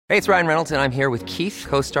Hey, it's Ryan Reynolds, and I'm here with Keith,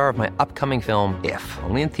 co-star of my upcoming film, If,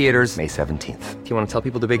 only in theaters May 17th. Do you want to tell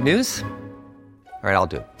people the big news? All right, I'll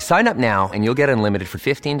do it. Sign up now and you'll get unlimited for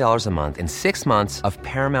 $15 a month and 6 months of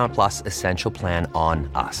Paramount Plus Essential Plan on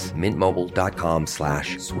us.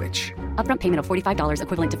 MintMobile.com/switch. Upfront payment of $45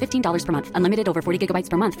 equivalent to $15 per month. Unlimited over 40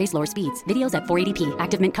 gigabytes per month. Face lower speeds. Videos at 480p.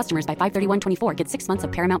 Active Mint customers by 531.24 get 6 months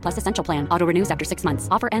of Paramount Plus Essential Plan. Auto renews after 6 months.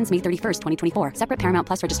 Offer ends May 31st, 2024. Separate Paramount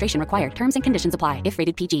Plus registration required. Terms and conditions apply if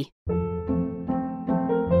rated PG.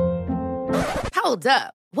 Hold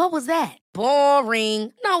up. What was that?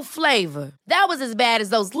 Boring. No flavor. That was as bad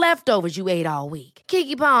as those leftovers you ate all week.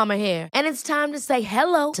 Keke Palmer here, and it's time to say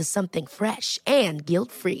hello to something fresh and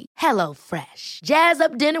guilt-free. Hello Fresh. Jazz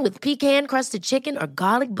up dinner with pecan-crusted chicken or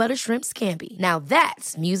garlic butter shrimp scampi. Now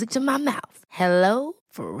that's music to my mouth. Hello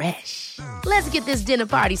Fresh. Let's get this dinner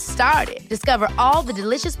party started. Discover all the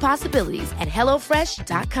delicious possibilities at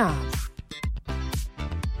hellofresh.com.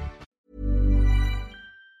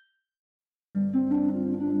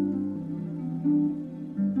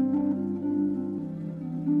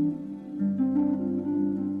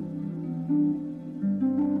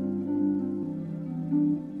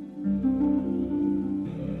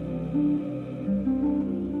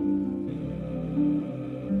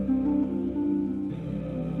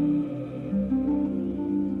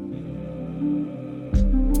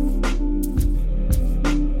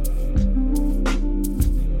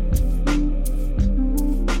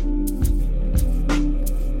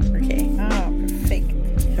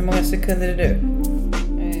 Sekunder är du?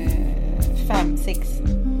 5, 6.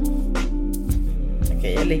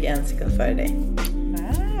 Okej, jag ligger 1 sekund före dig.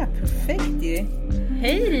 Perfekt ju.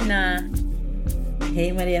 Hej Rina.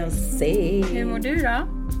 Hej Marianne C. Hur mår du då?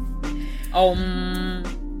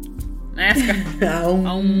 Nej, jag ska.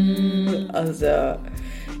 Alltså,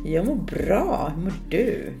 jag mår bra. Hur mår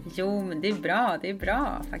du? Jo, men det är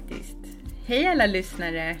bra faktiskt. Hej alla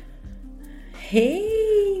lyssnare. Hej!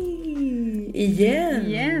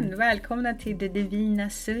 Igen, välkomna till det divina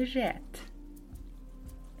surret.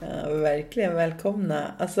 Ja, verkligen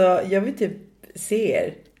välkomna. Alltså, jag vill typ se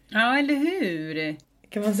er. Ja, eller hur?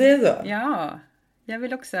 Kan man säga så? Ja, jag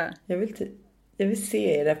vill också. Jag vill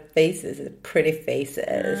se era faces, pretty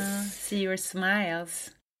faces. See your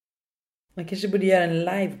smiles. Man kanske borde göra en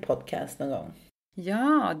live podcast någon gång.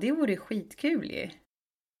 Ja, det vore skitkul ju.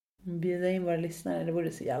 Bjuda in våra lyssnare, det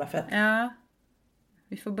vore så jävla fett. Ja,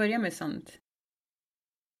 vi får börja med sånt.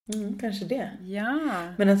 Kanske det. Ja.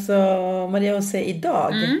 Men alltså, Maria och säger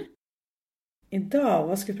idag. Idag,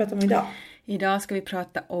 vad ska vi prata om idag? Idag ska vi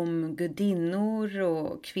prata om gudinnor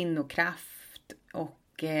och kvinnokraft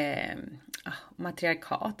och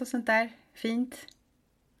matriarkat och sånt där. Fint.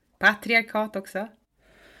 Patriarkat också.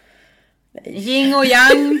 Nej. Yin och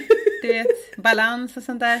yang. Du vet, balans och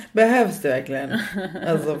sånt där. Behövs det verkligen?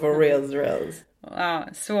 Alltså for reals. Ja,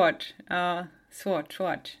 svårt. Ja,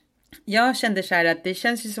 svårt. Jag kände så här att det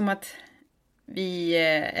känns ju som att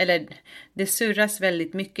det surras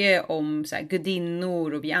väldigt mycket om så här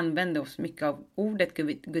gudinnor och vi använder oss mycket av ordet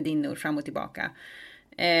gudinnor fram och tillbaka.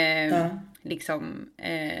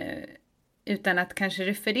 Utan att kanske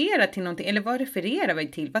referera till någonting, eller vad refererar vi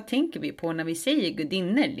till? Vad tänker vi på när vi säger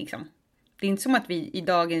gudinnor liksom? Det är inte som att vi i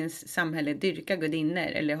dagens samhälle dyrkar gudinnor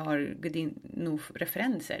eller har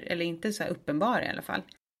gudinnoreferenser, eller inte så här uppenbara i alla fall.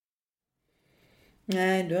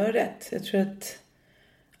 Nej, du har rätt. Jag tror att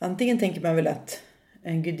antingen tänker man väl att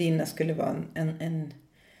en gudinna skulle vara en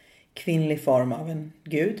kvinnlig form av en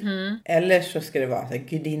gud. Eller så ska det vara en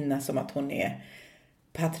gudinna som att hon är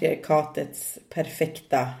patriarkatets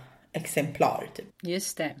perfekta exemplar. Typ.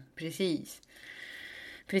 Just det, precis.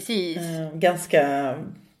 Ganska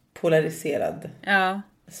polariserad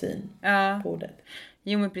syn på ordet.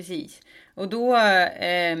 Jo, men precis. Och då...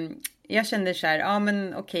 jag kände så här,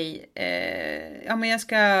 men jag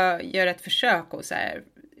ska göra ett försök och så här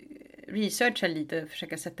researcha lite och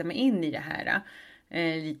försöka sätta mig in i det här.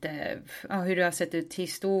 Hur det har sett ut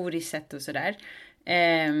historiskt sett och sådär.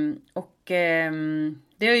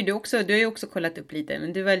 Det har ju du har ju också kollat upp lite,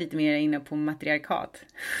 men du var lite mer inne på matriarkat.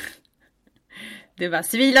 Du var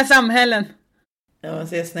civila samhällen. Ja,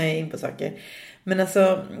 så jag snöar in på saker. Men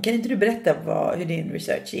alltså, kan inte du berätta hur din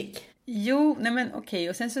research gick? Jo, nej men okej.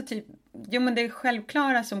 Och sen så men det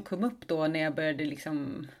självklara som kom upp då när jag började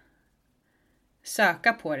liksom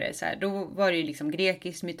söka på det så här, då var det ju liksom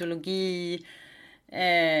grekisk mytologi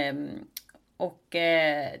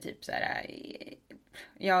typ så här,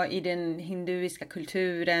 i den hinduiska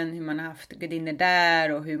kulturen, hur man har haft gudinnor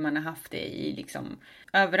där och hur man har haft det i liksom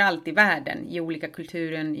överallt i världen, i olika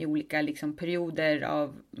kulturen, i olika liksom perioder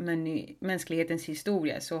av mänsklighetens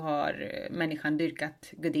historia, så har människan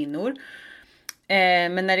dyrkat gudinnor.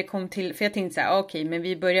 Men när det kom till, för jag tänkte så här, okej, men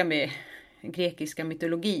vi börjar med grekiska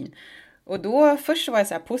mytologin. Och då först så var jag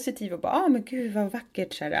så här positiv och bara, men gud vad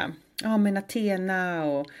vackert så här. Ja, men Athena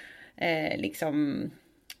och liksom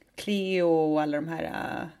Cleo och alla de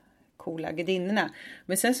här coola gudinnorna.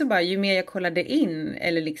 Men sen så bara, ju mer jag kollade in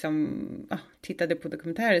eller liksom tittade på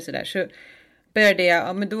dokumentärer och sådär, så började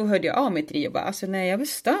jag, men då hörde jag av mig till det och bara, alltså nej, jag vill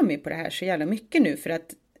störa mig på det här så jävla mycket nu, för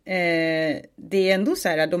att det är ändå så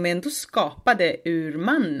här, de är ändå skapade ur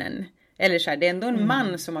mannen. Eller så här, det är ändå en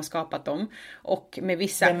man som har skapat dem. Och med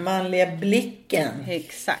vissa... Den manliga blicken.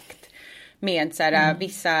 Exakt. Med så här,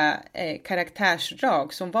 vissa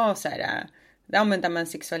karaktärsdrag som var så här, där man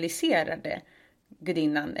sexualiserade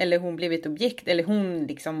gudinnan. Eller hon blev ett objekt. Eller hon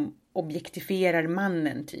liksom objektifierar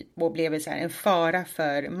mannen typ. Och blev så här, en fara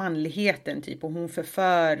för manligheten typ. Och hon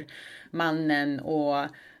förför mannen och...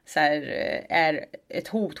 så här, är ett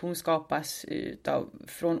hot, hon skapas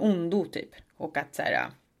från ondo typ. Och att så här,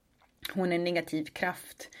 hon är en negativ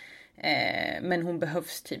kraft. Men hon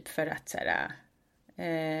behövs typ för att så här,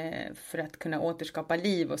 för att kunna återskapa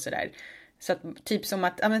liv och sådär. Så att typ som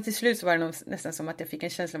att, men till slut så var det nästan som att jag fick en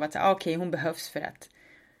känsla av att okej, hon behövs för att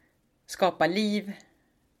skapa liv.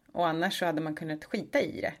 Och annars så hade man kunnat skita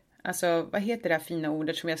i det. Alltså, vad heter det här fina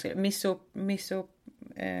ordet som jag skulle...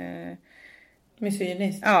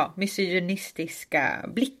 Misogynist. Ja, misogynistiska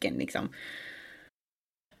blicken liksom.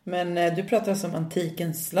 Men du pratar alltså om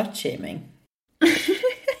antikens slutshaming.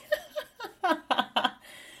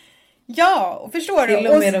 Ja, och förstår du? Till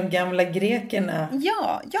och med de gamla grekerna.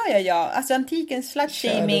 Ja. Alltså antikens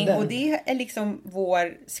slutshaming, och det är liksom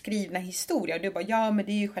vår skrivna historia. Och du bara, ja men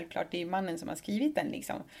det är ju självklart, det är ju mannen som har skrivit den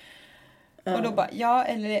liksom. Och då bara, ja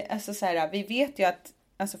eller alltså så här, vi vet ju att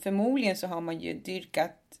alltså förmodligen så har man ju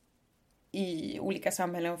dyrkat i olika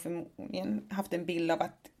samhällen och förmodligen haft en bild av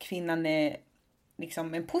att kvinnan är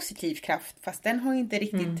liksom en positiv kraft, fast den har inte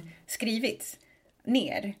riktigt skrivits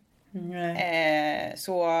ner.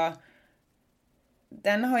 Så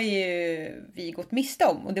den har ju vi gått miste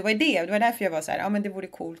om, och det var därför jag var så här, men det vore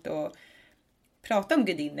coolt att prata om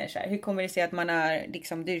gudinnor så här. Hur kommer det sig att man har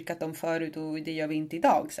liksom dyrkat dem förut och det gör vi inte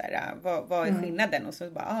idag så här? Vad är skillnaden? Och så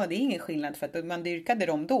bara, det är ingen skillnad, för att man dyrkade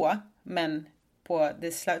dem då, men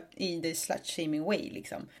i the slut-shaming way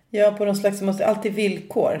liksom. Ja, på någon slags, det måste alltid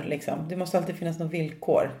villkor liksom. Det måste alltid finnas någon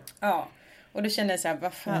villkor. Ja, och då kände jag så här,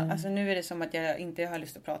 vad fan, alltså nu är det som att jag inte har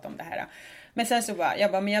lust att prata om det här. Men sen så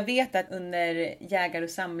men jag vet att under jägar- och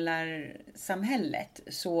samlarsamhället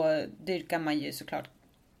så dyrkar man ju såklart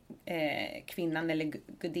kvinnan eller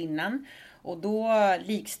gudinnan. Och då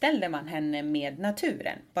likställde man henne med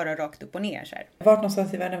naturen, bara rakt upp och ner så här. Vart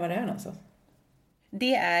någonstans i världen var det här någonstans?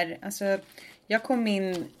 Det är, alltså, jag kom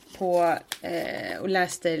in på och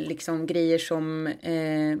läste liksom grejer som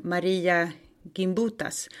Maria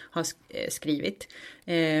Gimbutas har skrivit.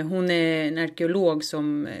 Hon är en arkeolog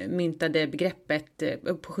som myntade begreppet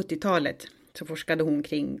på 70-talet. Så forskade hon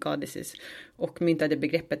kring goddesses och myntade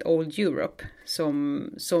begreppet Old Europe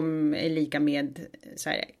som är lika med så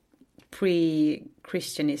här,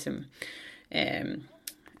 pre-Christianism.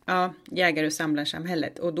 Jägar- och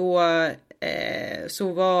samlarsamhället. Och då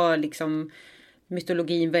så var liksom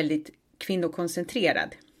mytologin väldigt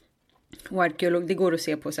kvinnokoncentrerad. Och det går att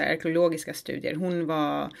se på så här arkeologiska studier. Hon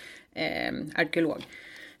var arkeolog.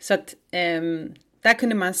 Så att där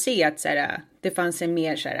kunde man se att så här, det fanns en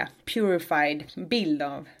mer så här, purified bild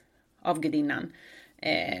av gudinnan.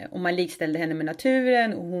 Och man likställde henne med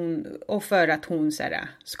naturen och för att hon så här,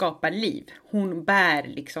 skapar liv. Hon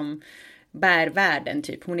bär världen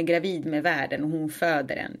typ. Hon är gravid med världen och hon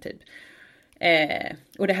föder den typ.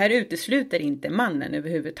 Och det här utesluter inte mannen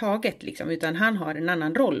överhuvudtaget liksom, utan han har en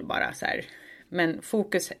annan roll bara så här. Men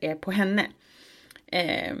fokus är på henne.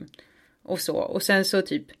 Och så. Och sen så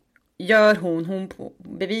typ gör hon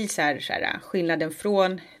bevisar så här, skillnaden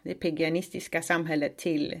från det paganistiska samhället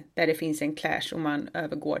till där det finns en clash och man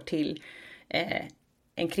övergår till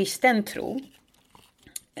en kristen tro.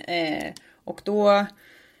 Och då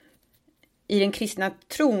i den kristna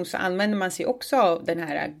tron så använder man sig också av den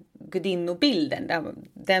här gudinnobilden.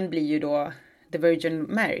 Den blir ju då The Virgin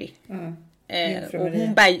Mary.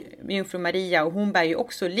 Jungfru Maria, och hon bär ju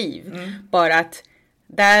också liv. Bara att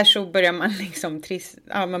där så börjar man liksom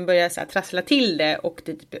man börjar så här trassla till det, och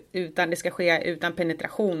det ska ske utan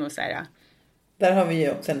penetration och så här. Där har vi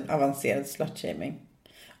ju också en avancerad slutshaming.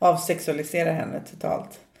 Avsexualiserar henne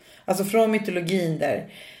totalt. Alltså från mytologin där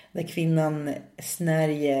kvinnan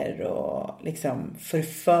snärjer och liksom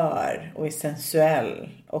förför och är sensuell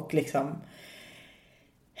och liksom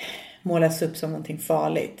målas upp som någonting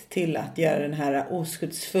farligt, till att göra den här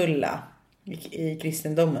oskuldsfulla i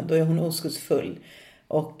kristendomen. Då är hon oskuldsfull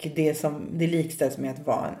Och det likställs med att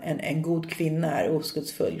vara en god kvinna är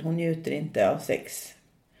oskuldsfull. Hon njuter inte av sex.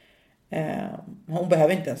 Hon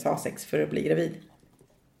behöver inte ens ha sex för att bli gravid.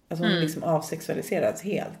 Alltså hon är liksom avsexualiserad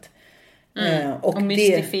helt. Och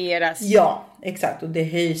mystifieras. Ja, exakt. Och det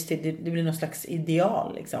höjs till, det blir någon slags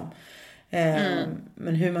ideal liksom.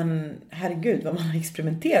 Men hur herregud vad man har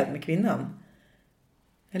experimenterat med kvinnan.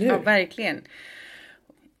 Eller hur? Ja, verkligen.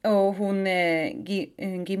 Och hon,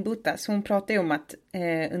 Gimbutas, hon pratar ju om att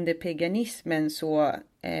under paganismen så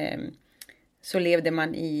levde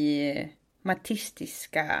man i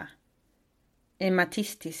en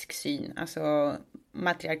matistisk syn, alltså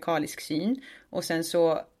matriarkalisk syn. Och sen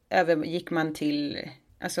så övergick man till,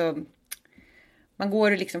 alltså man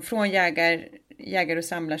går liksom från jägar- och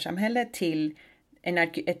samlarsamhälle till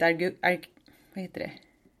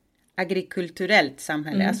agrikulturellt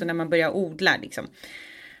samhälle, alltså när man börjar odla liksom.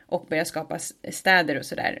 Och börjar skapa städer och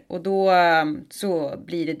sådär. Och då så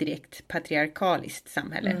blir det direkt patriarkaliskt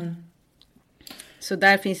samhälle. Så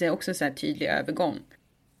där finns det också en så här tydlig övergång.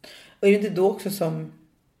 Och är det inte då också som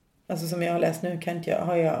jag har läst nu,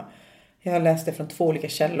 jag har läst det från 2 olika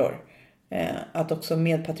källor. Att också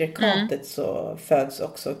med patriarkatet så föds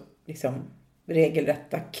också liksom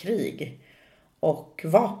regelrätta krig och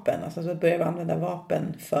vapen. Alltså så börjar vi använda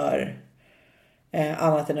vapen för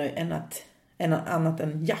annat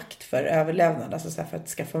än jakt för överlevnad. Alltså så här för att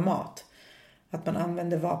skaffa mat. Att man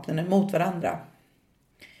använder vapnen mot varandra.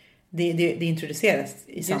 Det introduceras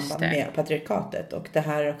i samband med patriarkatet. Och det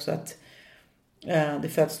här är också att det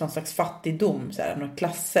föds någon slags fattigdom. Så här, några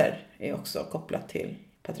klasser är också kopplat till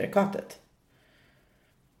patriarkatet.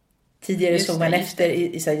 Tidigare såg man efter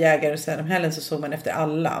i så här jägare och samhällen så såg man efter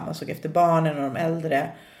alla. Man såg efter barnen och de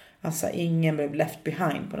äldre. Alltså ingen blev left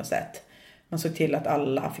behind på något sätt. Man såg till att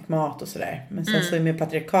alla fick mat och sådär. Men sen så med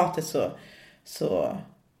patriarkatet så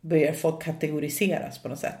börjar folk kategoriseras på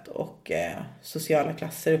något sätt. Och sociala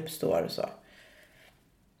klasser uppstår och så.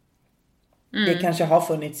 Det kanske har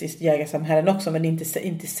funnits i jägarsamhällen också. Men inte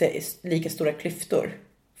lika stora klyftor.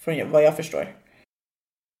 Från vad jag förstår.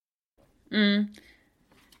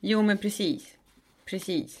 Jo men precis.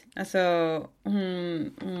 Alltså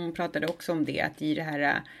hon pratade också om det. Att i det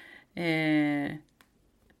här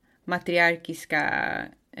matriarkiska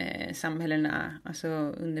samhällena, alltså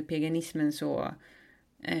under paganismen så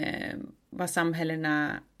var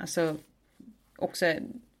samhällena alltså också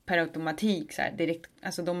per automatik så här, direkt,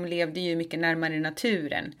 alltså de levde ju mycket närmare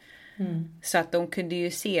naturen. Så att de kunde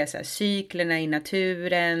ju se så här, cyklerna i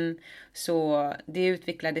naturen. Så det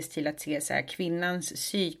utvecklades till att se så här, kvinnans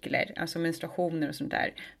cykler, alltså menstruationer och sånt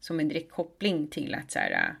där, som en direkt koppling till att så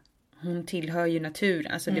här, hon tillhör ju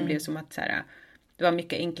naturen. Alltså det blev som att så här, det var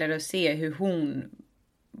mycket enklare att se hur hon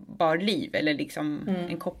bar liv. Eller liksom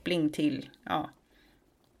en koppling till, ja.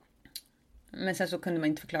 Men sen så kunde man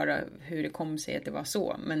inte förklara hur det kom sig att det var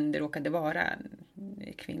så. Men det råkade vara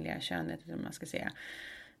det kvinnliga könet, eller man ska säga.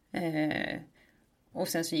 Och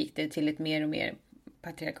sen så gick det till ett mer och mer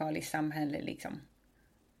patriarkaliskt samhälle liksom.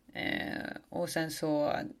 Och sen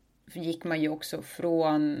så gick man ju också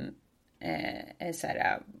från så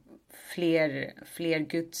här, fler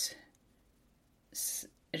guds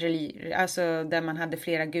alltså där man hade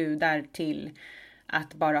flera gudar till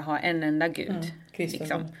att bara ha en enda gud.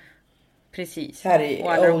 Liksom. Precis. Här i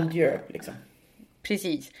Old Europe liksom.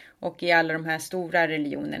 Precis. Och i alla de här stora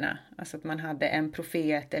religionerna. Alltså att man hade en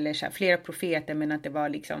profet eller så här, flera profeter. Men att det var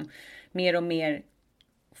liksom mer och mer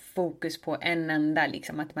fokus på en enda.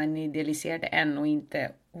 Liksom, att man idealiserade en och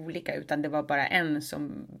inte olika. Utan det var bara en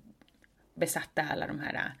som besatte alla de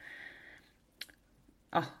här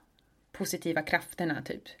positiva krafterna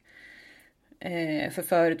typ. För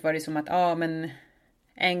förut var det som att men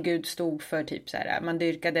en gud stod för typ så här, man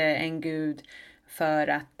dyrkade en gud för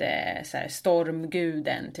att så här,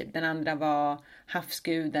 stormguden typ, den andra var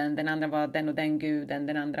havsguden, den andra var den och den guden,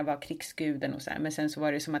 den andra var krigsguden och så här. Men sen så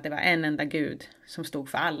var det som att det var en enda gud som stod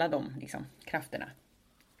för alla de liksom krafterna.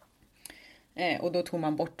 Och då tog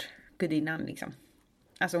man bort gudinnan liksom.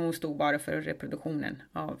 Alltså hon stod bara för reproduktionen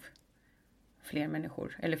av fler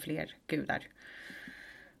människor eller fler gudar.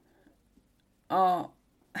 Ja,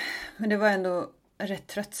 men det var ändå rätt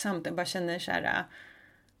tröttsamt. Jag bara känner så här.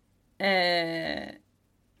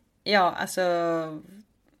 Ja, alltså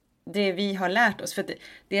det vi har lärt oss. För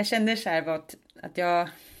det jag kände så här var att jag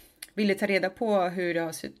ville ta reda på hur det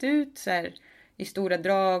har sett ut så här, i stora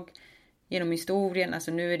drag genom historien.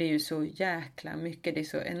 Alltså nu är det ju så jäkla mycket. Det är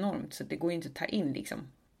så enormt så det går inte att ta in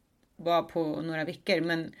liksom. Bara på några veckor.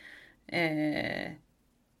 Men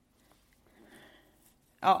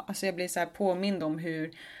ja, alltså jag blev så här påmind om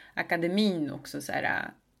hur akademin också så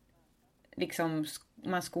här liksom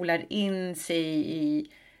man skolar in sig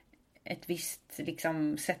i ett visst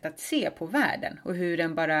liksom sätt att se på världen och hur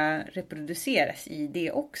den bara reproduceras i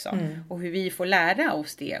det också. Och hur vi får lära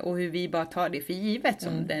oss det och hur vi bara tar det för givet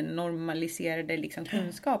som den normaliserade liksom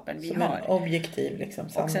kunskapen vi som har. En objektiv liksom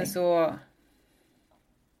sanning. Och sen så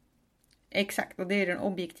exakt, och det är den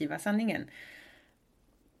objektiva sanningen.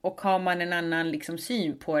 Och har man en annan liksom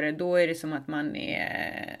syn på det, då är det som att man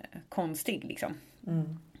är konstig liksom.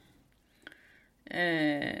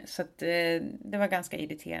 Så att det var ganska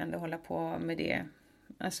irriterande att hålla på med det.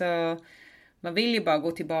 Alltså, man vill ju bara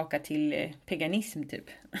gå tillbaka till paganism typ.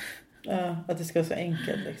 Ja, att det ska vara så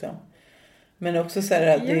enkelt liksom. Men också så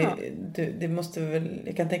här att det måste väl,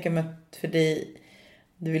 jag kan tänka mig att för dig,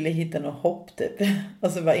 du ville hitta något hopp typ.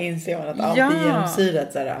 Och så bara inser man att allt är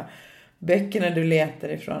genomsyrat så här. Böckerna du letar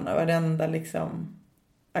ifrån, varenda liksom,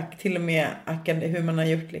 till och med hur man har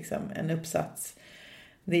gjort liksom en uppsats.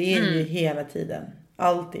 Det är ju hela tiden.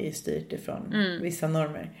 Allt är styrt ifrån vissa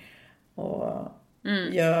normer. Och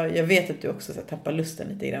jag vet att du också så tappar lusten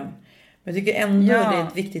lite grann. Men jag tycker ändå att det är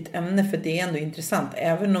ett viktigt ämne. För det är ändå intressant.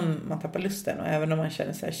 Även om man tappar lusten. Och även om man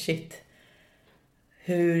känner så här, shit.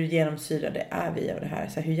 Hur genomsyrade är vi av det här?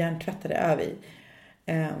 Så här, hur hjärntvättade är vi?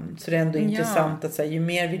 Så det är ändå intressant att så här, ju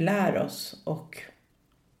mer vi lär oss. Och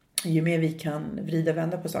ju mer vi kan vrida och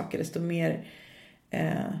vända på saker. Desto mer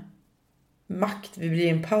makt vi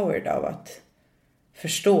blir empowered av att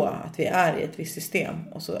förstå att vi är i ett visst system.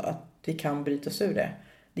 Och så att vi kan bryta oss ur det.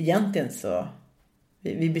 Egentligen så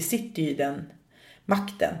vi besitter ju den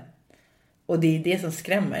makten. Och det är det som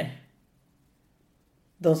skrämmer.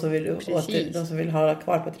 De som vill ha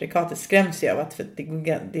kvar patriarkatet skräms ju av att för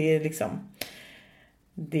det är liksom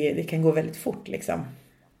det kan gå väldigt fort liksom.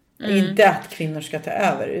 Inte att kvinnor ska ta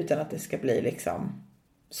över utan att det ska bli liksom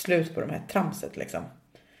slut på de här tramset liksom.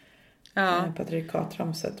 Ja.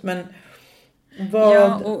 Patriarkattramset. Men vad...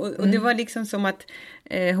 Ja, och det var liksom som att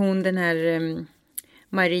hon den här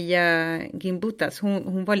Maria Gimbutas,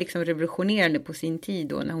 hon var liksom revolutionerande på sin tid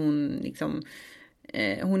då när hon liksom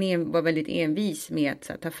var väldigt envis med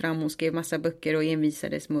att ta fram, hon skrev massa böcker och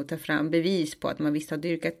envisades med att ta fram bevis på att man visst har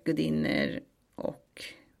dyrkat gudinnor. Och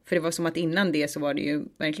för det var som att innan det så var det ju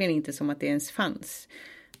verkligen inte som att det ens fanns.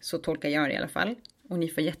 Så tolkar jag det i alla fall. Och ni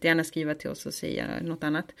får jättegärna skriva till oss och säga något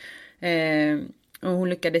annat. Och hon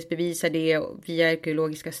lyckades bevisa det via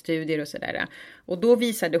arkeologiska studier och sådär. Och då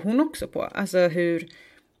visade hon också på alltså hur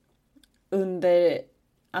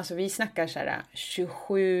alltså vi snackar såhär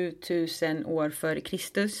 27 000 år före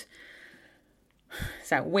Kristus.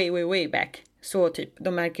 Såhär way back. Så typ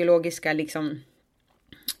de arkeologiska liksom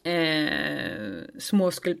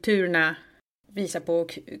små skulpturerna visar på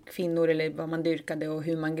kvinnor eller vad man dyrkade och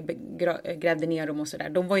hur man grävde ner dem och sådär.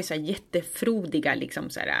 De var ju så här jättefrodiga liksom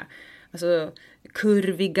såhär. Alltså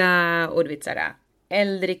kurviga och du vet såhär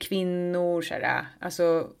äldre kvinnor såhär.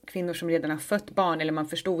 Alltså kvinnor som redan har fött barn eller man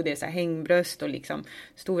förstod det såhär hängbröst och liksom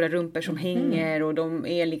stora rumpor som hänger och de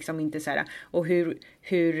är liksom inte såhär. Och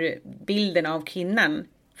hur bilden av kvinnan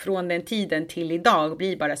från den tiden till idag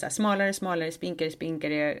blir bara så här smalare,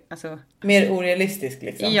 spinkare, alltså mer orealistisk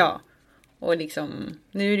liksom. Ja. Och liksom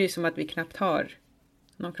nu är det ju som att vi knappt har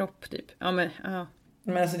någon kropp typ. Ja men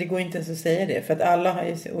Men alltså det går inte ens att säga det för att alla har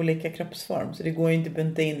ju olika kroppsform så det går ju inte att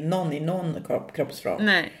bunta in någon i någon kroppsform.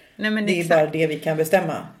 Nej men det är bara det vi kan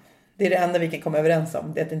bestämma. Det är det enda vi kan komma överens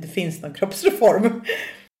om, det är att det inte finns någon kroppsform.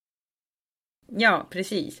 Ja,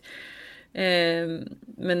 precis.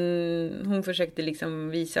 Men hon försökte liksom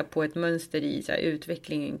visa på ett mönster i så här,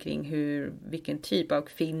 utvecklingen kring vilken typ av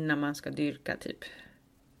kvinna man ska dyrka typ.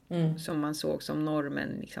 Som man såg som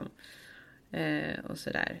normen liksom. Och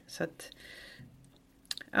sådär. Så att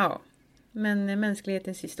ja. Men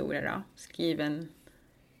mänsklighetens historia då. Skriven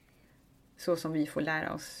så som vi får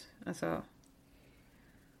lära oss. Alltså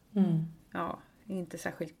ja, inte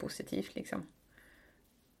särskilt positivt liksom.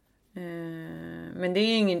 Men det är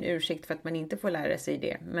ju ingen ursäkt för att man inte får lära sig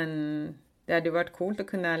det. Men det hade varit coolt att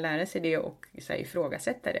kunna lära sig det och så här,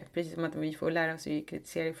 ifrågasätta det. Precis som att vi får lära oss att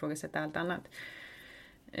kritisera och ifrågasätta allt annat.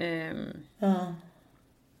 Ja.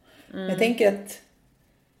 Jag tänker att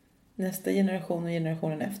nästa generation och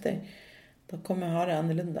generationen efter, de kommer ha det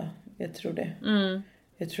annorlunda. Jag tror det.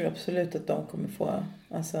 Jag tror absolut att de kommer få,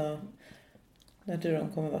 alltså, jag tror de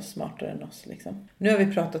kommer vara smartare än oss liksom. Nu har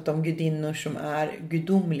vi pratat om gudinnor som är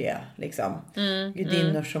gudomliga liksom.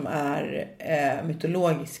 Gudinnor som är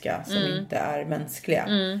mytologiska, som inte är mänskliga.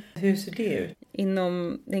 Hur ser det ut?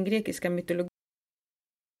 Inom den grekiska mytologin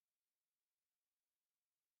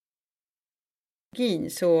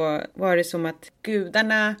så var det som att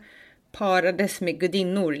gudarna parades med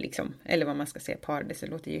gudinnor liksom. Eller vad man ska säga, parades, det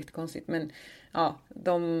låter jättekonstigt. Men ja,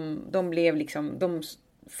 de blev liksom, de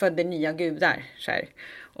födde nya gudar. Så här.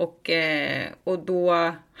 Och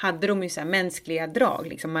då hade de ju så här mänskliga drag.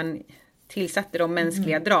 Liksom. Man tillsatte de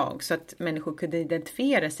mänskliga drag så att människor kunde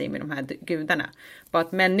identifiera sig med de här gudarna. Bara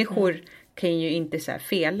att människor kan ju inte så här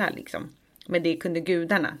fela liksom. Men det kunde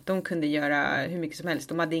gudarna. De kunde göra hur mycket som helst.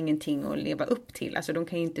 De hade ingenting att leva upp till. Alltså de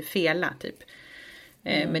kan ju inte fela typ.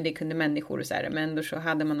 Men det kunde människor och så här. Men då så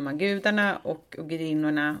hade man de här gudarna och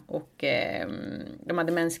gudinnorna. Och de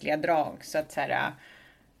hade mänskliga drag. Så att så här,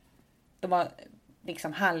 de var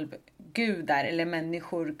liksom halvgudar. Eller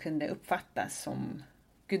människor kunde uppfattas som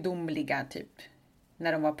gudomliga typ.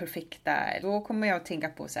 När de var perfekta. Då kommer jag att tänka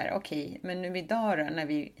på så här. Okej, men nu idag då, när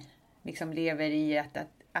vi liksom lever i ett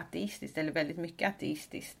ateistiskt eller väldigt mycket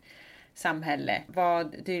ateistiskt samhälle.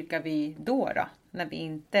 Vad dyrkar vi då? När vi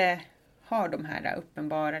inte har de här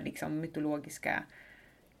uppenbara liksom, mytologiska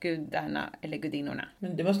gudarna eller gudinnorna.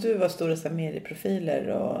 Men det måste ju vara stora så här, medieprofiler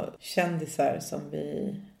och kändisar som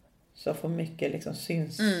vi så får mycket liksom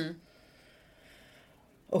syns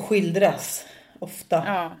och skildras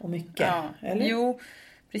ofta och mycket. Ja. Eller? Jo,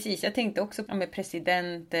 precis. Jag tänkte också på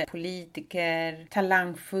presidenter, politiker,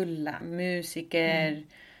 talangfulla musiker,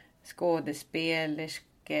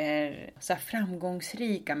 skådespelerskor, så här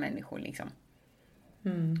framgångsrika människor liksom.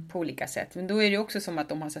 På olika sätt. Men då är det också som att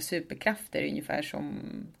de har så superkrafter ungefär som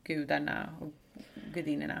gudarna och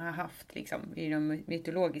gudinnorna har haft liksom, i de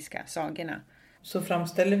mytologiska sagorna. Så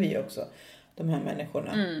framställer vi också de här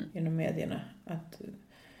människorna inom medierna.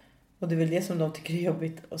 Och det är väl det som de tycker är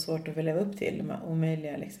jobbigt och svårt att leva upp till. De här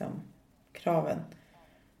omöjliga liksom, kraven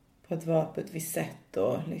på att vara på ett visst sätt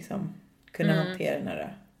och liksom, kunna hantera den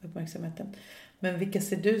här uppmärksamheten. Men vilka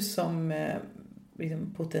ser du som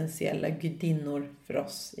liksom, potentiella gudinnor för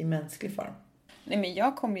oss i mänsklig form? Nej, men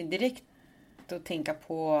jag kom ju direkt att tänka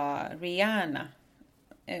på Rihanna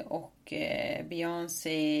och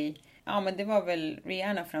Beyoncé. Ja, men det var väl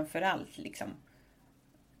Rihanna framförallt liksom.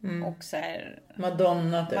 Och så här,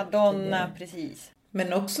 Madonna typ. Madonna, precis.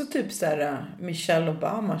 Men också typ så här Michelle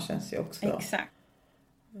Obama känns ju också. Exakt.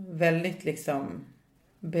 Väldigt liksom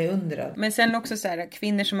beundrad. Men sen också så här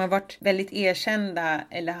kvinnor som har varit väldigt erkända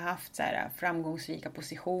eller har haft så här framgångsrika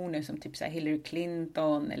positioner som typ så här Hillary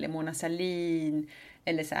Clinton eller Mona Sahlin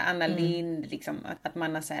eller så här Anna Lindh liksom att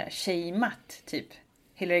man har så här shameat typ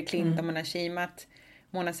Hillary Clinton, man har shameat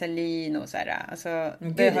Mona Sahlin och så här. Alltså,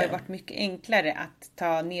 det har ju varit mycket enklare att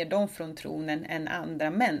ta ner dem från tronen än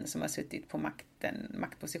andra män som har suttit på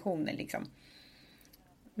maktpositioner liksom.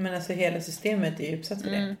 Men alltså hela systemet är ju uppsatt för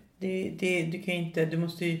det. Du kan ju inte, du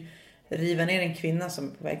måste ju riva ner en kvinna som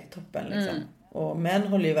är på väg till toppen liksom. Och män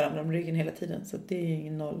håller ju varandra om ryggen hela tiden, så det är ju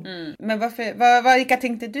ingen noll. Men vilka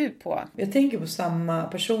tänkte du på? Jag tänker på samma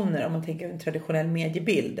personer om man tänker en traditionell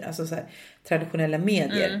mediebild, alltså så här, traditionella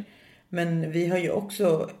medier. Men vi har ju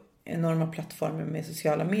också enorma plattformar med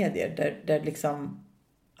sociala medier där liksom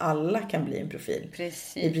alla kan bli en profil.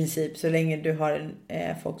 Precis. I princip, så länge du har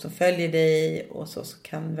folk som följer dig och så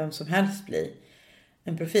kan vem som helst bli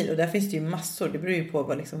en profil. Och där finns det ju massor, det beror ju på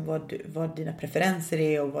vad dina preferenser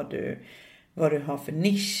är och vad du har för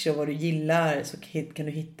nisch och vad du gillar, så kan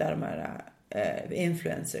du hitta de här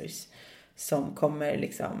influencers som kommer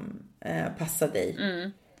liksom passa dig.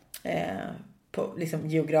 På, liksom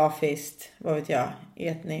geografiskt, vad vet jag,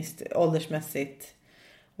 etniskt, åldersmässigt,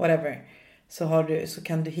 whatever, så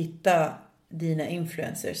kan du hitta dina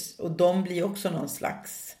influencers och de blir också någon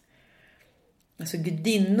slags alltså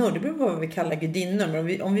gudinnor, det beror på vad vi kallar gudinnor,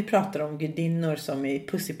 men om vi pratar om gudinnor som är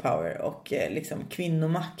pussy power och liksom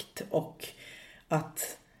kvinnomakt och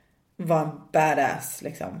att vara en badass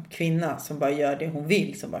liksom, kvinna som bara gör det hon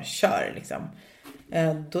vill, som bara kör liksom.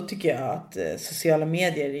 Då tycker jag att sociala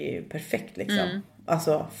medier är ju perfekt liksom.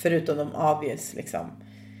 Alltså förutom de obvious liksom.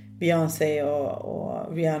 Beyoncé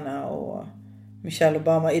och Rihanna och Michelle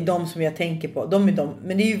Obama är de som jag tänker på. De är de,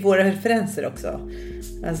 men det är ju våra referenser också.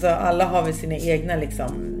 Alltså alla har väl sina egna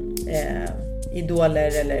liksom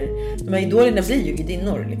idoler, eller de här idolerna blir ju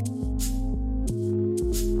gudinnor liksom.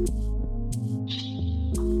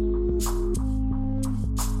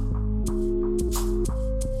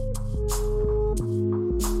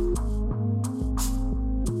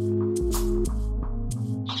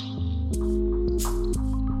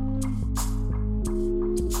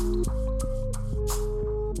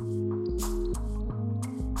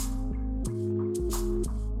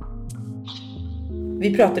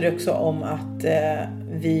 Vi pratade också om att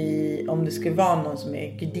om det skulle vara någon som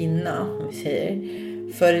är gudinna, om vi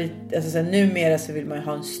säger, för alltså, så här, numera så vill man ju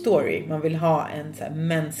ha en story, man vill ha en så här,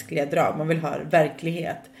 mänskliga drag, man vill ha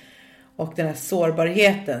verklighet. Och den här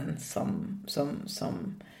sårbarheten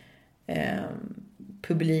som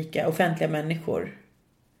publika, offentliga människor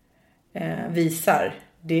visar.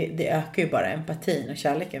 Det ökar ju bara empatin och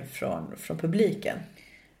kärleken från publiken.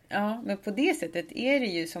 Ja, men på det sättet är det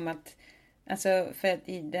ju som att, alltså för att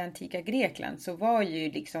i det antika Grekland så var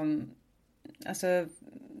ju liksom, alltså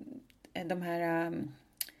de här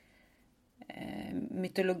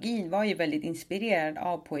mytologin var ju väldigt inspirerad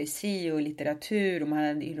av poesi och litteratur, och man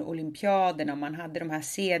hade olympiaderna och man hade de här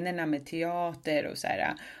scenerna med teater och så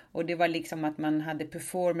här, och det var liksom att man hade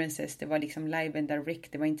performances, det var liksom live and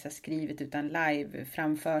direct, det var inte så skrivet utan live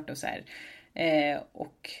framfört och så här,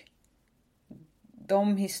 och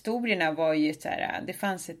de historierna var ju så här, det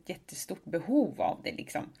fanns ett jättestort behov av det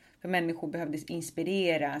liksom, för människor behövde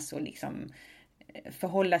inspireras och liksom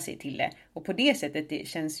förhålla sig till det. Och på det sättet det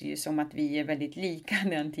känns ju som att vi är väldigt lika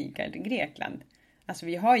det antika Grekland. Alltså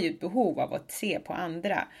vi har ju ett behov av att se på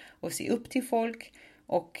andra och se upp till folk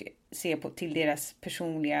och se till deras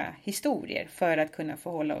personliga historier för att kunna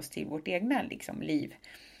förhålla oss till vårt egna liksom, liv.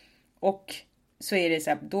 Och så är det så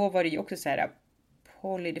här, då var det ju också så här,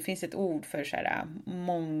 det finns ett ord för så här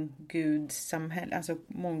månggudssamhälle, alltså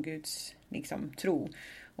mångguds liksom tro.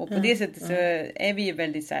 Och på det sättet så är vi ju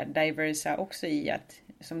väldigt så här diversa också i att,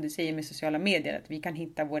 som du säger med sociala medier, att vi kan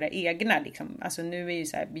hitta våra egna liksom. Alltså nu är ju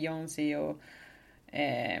så här Beyoncé och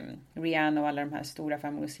Rihanna och alla de här stora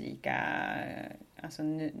framgångsrika, alltså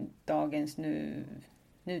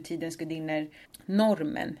nutidens gudinnor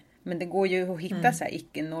normen. Men det går ju att hitta så här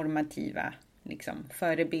icke-normativa liksom,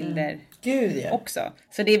 förebilder också.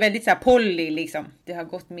 Så det är väldigt så här poly liksom. Det har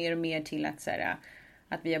gått mer och mer till att, så här,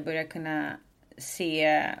 att vi har börjat kunna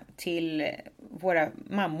se till våra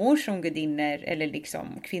mammor som gudinnor eller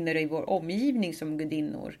liksom kvinnor i vår omgivning som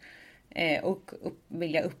gudinnor, och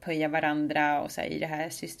vilja upphöja varandra och så här, i det här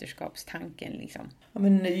systerskapstanken liksom. Ja,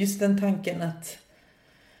 men just den tanken att,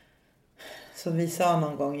 som vi sa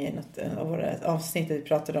någon gång i något av våra avsnitt, vi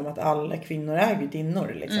pratade om att alla kvinnor är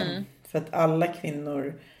gudinnor liksom. För att alla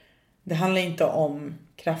kvinnor, det handlar inte om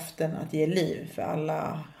kraften att ge liv, för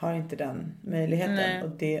alla har inte den möjligheten. Nej. Och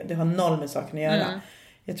det har noll med saken att göra.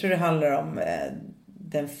 Jag tror det handlar om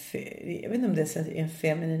jag vet inte om det är en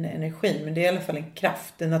feminin energi, men det är i alla fall en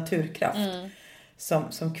kraft, en naturkraft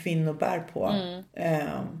som kvinnor bär på.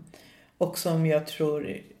 Och som jag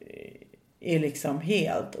tror är liksom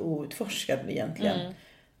helt outforskad egentligen.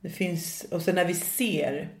 Det finns, och så när vi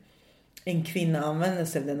ser en kvinna använder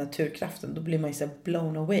sig av den naturkraften, då blir man ju så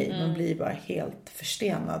blown away. Man blir bara helt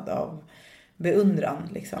förstenad av beundran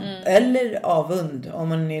liksom. Eller avund. Om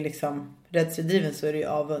man är liksom rädsledriven så är det ju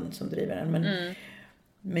avund som driver en.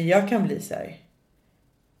 Men jag kan bli så här,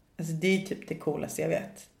 alltså det är typ det coolaste jag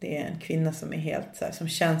vet. Det är en kvinna som är helt så här, som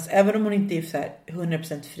känns, även om hon inte är så här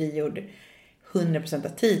 100% frigjord 100% av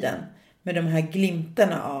tiden, med de här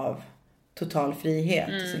glimtarna av total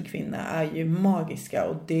frihet som kvinna är ju magiska,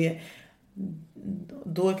 och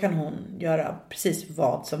då kan hon göra precis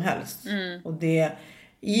vad som helst. Och det är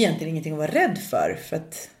egentligen ingenting att vara rädd för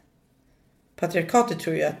att patriarkatet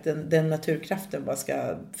tror ju att den naturkraften bara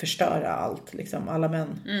ska förstöra allt liksom, alla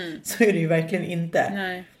män. Så är det ju verkligen inte.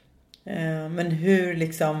 Nej. Men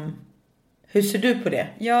hur ser du på det?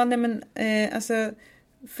 Ja, nej men alltså,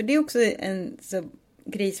 för det är också en så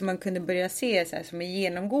grej som man kunde börja se så här, som är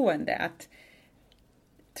genomgående, att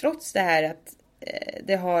trots det här att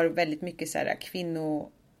det har väldigt mycket så här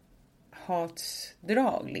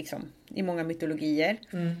kvinnohatsdrag liksom, i många mytologier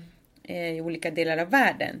i olika delar av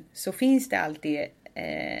världen, så finns det alltid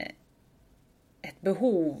ett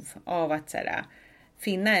behov av att så här,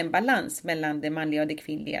 finna en balans mellan det manliga och det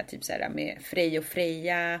kvinnliga, typ så här, med Frej och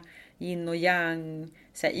Freja, yin och yang,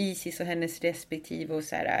 så här, Isis och hennes respektive, och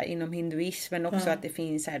så här, inom hinduismen också att det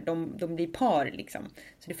finns så här, de blir par liksom.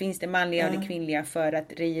 Så det finns det manliga och det kvinnliga för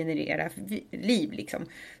att regenerera liv liksom.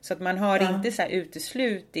 Så att man har inte så här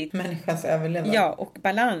uteslutit människans överlevnad. Ja, och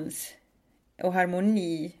balans och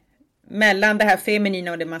harmoni mellan det här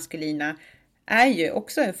feminina och det maskulina är ju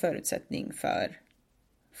också en förutsättning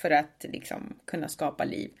för att liksom kunna skapa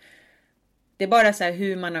liv. Det är bara så här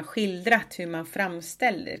hur man har skildrat, hur man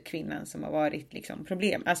framställer kvinnan som har varit liksom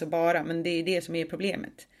problem. Alltså bara, men det är det som är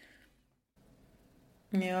problemet.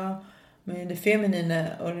 Ja, men det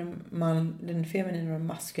feminina och den feminina och den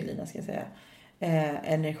maskulina, ska jag säga,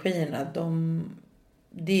 energierna,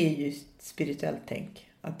 det är ju spirituellt tänk.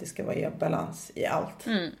 Att det ska vara balans i allt.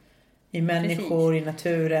 I människor, i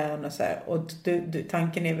naturen och så här. Och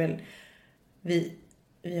tanken är väl, vi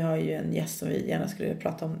har ju en gäst som vi gärna skulle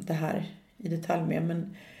prata om det här i detalj med,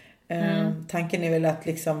 men tanken är väl att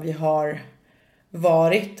liksom vi har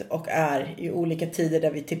varit och är i olika tider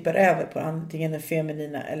där vi tippar över på antingen den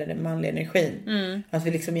feminina eller den manliga energin. Att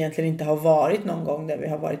vi liksom egentligen inte har varit någon gång där vi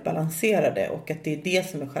har varit balanserade, och att det är det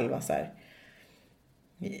som är själva så här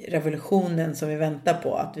revolutionen som vi väntar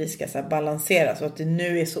på, att vi ska så här balanseras, och att det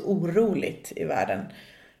nu är så oroligt i världen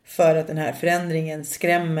för att den här förändringen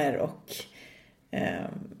skrämmer och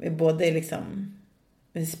är både liksom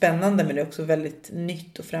spännande, men det är också väldigt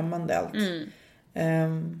nytt och främmande allt.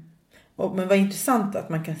 Men vad intressant att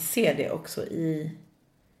man kan se det också i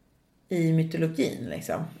mytologin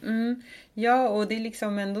liksom. Ja, och det är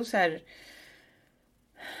liksom ändå så här,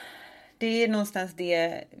 det är någonstans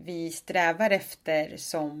det vi strävar efter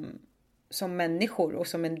som människor och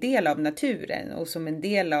som en del av naturen och som en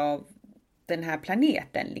del av den här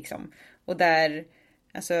planeten liksom. Och där,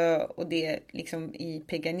 alltså, och det liksom i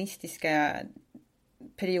paganistiska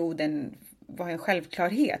perioden var en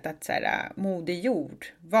självklarhet att så här, Moder Jord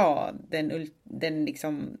var den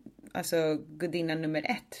liksom, alltså gudinnan nummer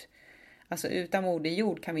 1. Alltså utan Moder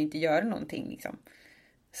Jord kan vi inte göra någonting liksom.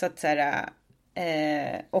 Så att så här,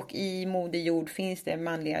 och i Moder Jord finns det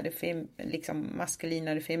manliga, det liksom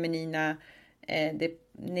maskulina, det feminina, det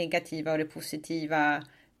negativa och det positiva,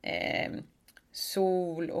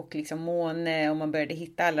 sol och liksom måne, och man började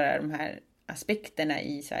hitta alla de här aspekterna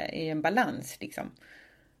i en balans liksom.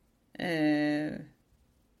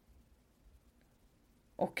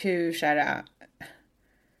 Och hur så här,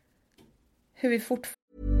 hur vi fortfarande.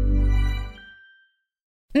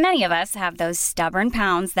 Many of us have those stubborn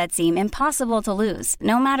pounds that seem impossible to lose,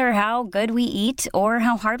 no matter how good we eat or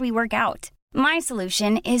how hard we work out. My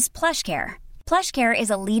solution is PlushCare. PlushCare is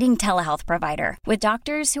a leading telehealth provider with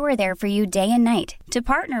doctors who are there for you day and night to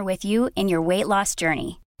partner with you in your weight loss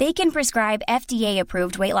journey. They can prescribe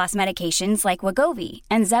FDA-approved weight loss medications like Wegovy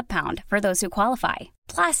and Zepbound for those who qualify.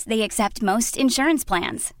 Plus, they accept most insurance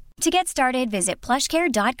plans. To get started, visit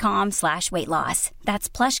plushcare.com/weightloss.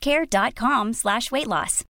 That's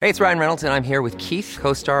plushcare.com/weightloss. Hey, it's Ryan Reynolds, and I'm here with Keith,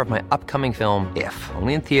 co-star of my upcoming film, If,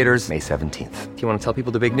 only in theaters May 17th. Do you want to tell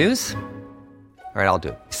people the big news? All right, I'll do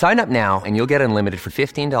it. Sign up now and you'll get unlimited for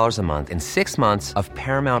 $15 a month and 6 months of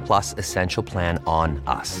Paramount Plus Essential Plan on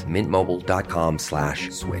us.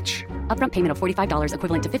 MintMobile.com/switch. Upfront payment of $45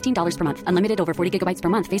 equivalent to $15 per month. Unlimited over 40 gigabytes per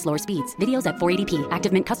month. Face lower speeds. Videos at 480p.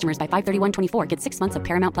 Active Mint customers by 531.24 get 6 months of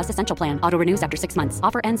Paramount Plus Essential Plan. Auto renews after 6 months.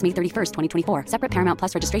 Offer ends May 31st, 2024. Separate Paramount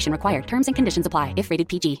Plus registration required. Terms and conditions apply if rated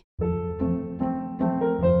PG.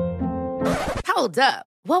 Hold up.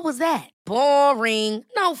 What was that? Boring.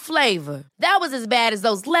 No flavor. That was as bad as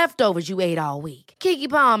those leftovers you ate all week. Keke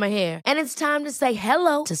Palmer here, and it's time to say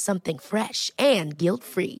hello to something fresh and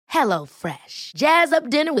guilt-free. Hello Fresh. Jazz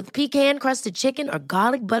up dinner with pecan-crusted chicken or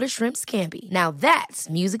garlic butter shrimp scampi. Now that's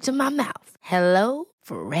music to my mouth. Hello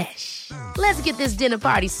Fresh. Let's get this dinner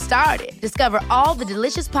party started. Discover all the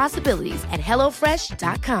delicious possibilities at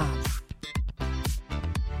hellofresh.com.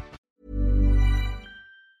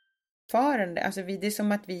 Alltså det är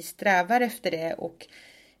som att vi strävar efter det, och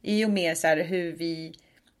i och med så här hur vi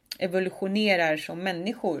evolutionerar som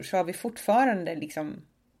människor så har vi fortfarande liksom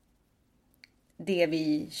det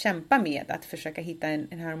vi kämpar med, att försöka hitta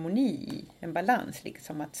en harmoni, en balans,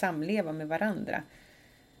 liksom att samleva med varandra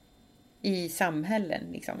i samhällen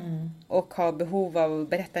liksom. Och ha behov av att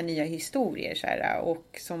berätta nya historier så här,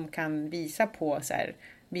 och som kan visa på så här,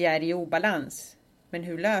 vi är i obalans, men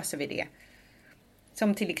hur löser vi det?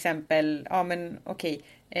 Som till exempel, ja men okej,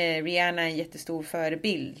 Rihanna är en jättestor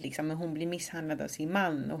förebild liksom, men hon blir misshandlad av sin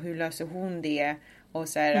man, och hur löser hon det? Och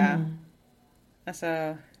så här,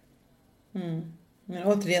 alltså. Men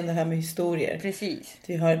återigen det här med historier. Precis.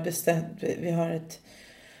 Vi har ett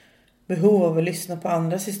behov av att lyssna på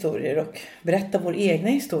andras historier och berätta vår egna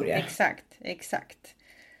historia. Exakt.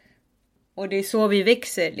 Och det är så vi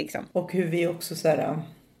växer liksom. Och hur vi också så här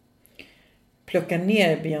plockar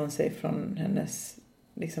ner Beyoncé från hennes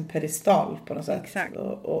liksom pedestal på något sätt. Exakt.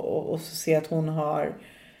 Och så ser att hon har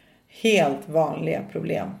helt vanliga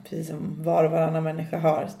problem, precis som var och varannan människa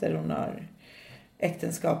har, där hon har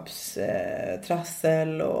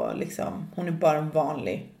äktenskapstrassel och liksom, hon är bara en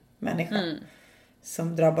vanlig människa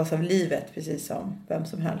som drabbas av livet precis som vem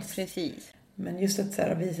som helst. Precis. Men just att så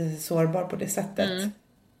här, visa sig sårbar på det sättet,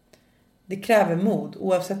 det kräver mod,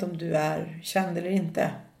 oavsett om du är känd eller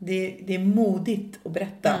inte. Det är modigt att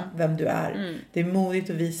berätta vem du är. Det är modigt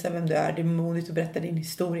att visa vem du är. Det är modigt att berätta din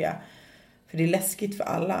historia. För det är läskigt för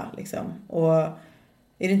alla liksom. Och är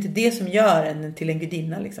det inte det som gör en till en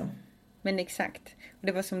gudinna liksom? Men exakt. Och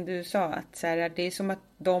det var som du sa, att så här, det är som att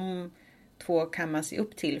de två kan man se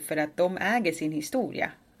upp till, för att de äger sin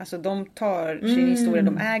historia. Alltså de tar sin historia,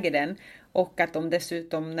 de äger den. Och att de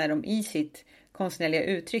dessutom, när de i sitt konstnärliga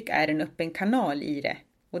uttryck är en öppen kanal i det.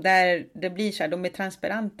 Och där det blir så här, de är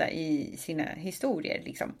transparenta i sina historier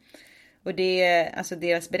liksom. Och det är alltså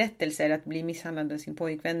deras berättelser, att bli misshandlad av sin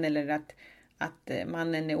pojkvän eller att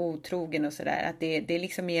mannen är otrogen och sådär. Att det är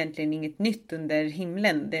liksom egentligen inget nytt under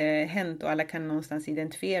himlen. Det har hänt och alla kan någonstans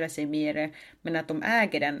identifiera sig med det. Men att de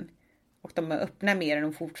äger den och de är öppna med den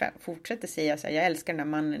och fortsätter säga så här, jag älskar den här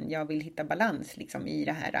mannen, jag vill hitta balans liksom i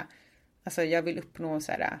det här. Alltså jag vill uppnå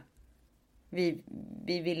så här,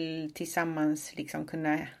 vi vill tillsammans liksom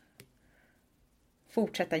kunna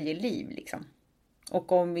fortsätta ge liv liksom.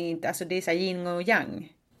 Och om vi inte, alltså det är så här yin och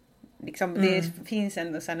yang. Liksom, det finns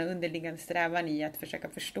ändå sådana underliggande strävan i att försöka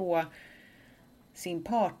förstå sin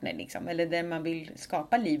partner liksom. Eller den man vill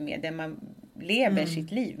skapa liv med, den man lever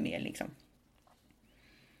sitt liv med liksom.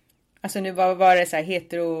 Alltså nu var det så här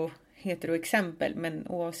hetero exempel, men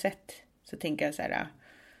oavsett så tänker jag så här,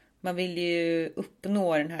 man vill ju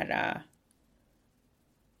uppnå den här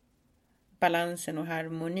balansen och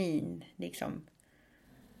harmonin liksom.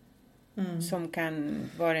 Som kan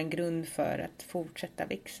vara en grund för att fortsätta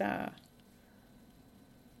växa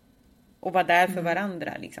och vara där för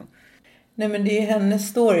varandra liksom. Nej, men det är hennes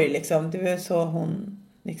story liksom. Det var så hon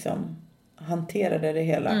liksom hanterade det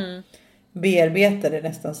hela. Bearbetade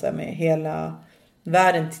nästan så här med hela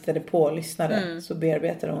världen tittade på och lyssnade. Så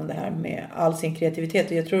bearbetade hon det här med all sin kreativitet.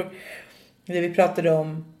 Och jag tror det vi pratade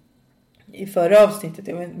om i förra avsnittet,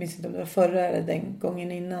 jag minns inte om det var förra eller den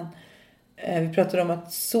gången innan. Vi pratade om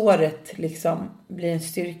att såret liksom blir en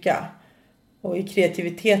styrka. Och i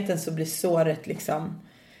kreativiteten så blir såret liksom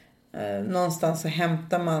någonstans så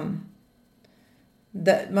hämtar man.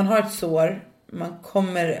 Man har ett sår.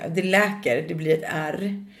 Det läker. Det blir ett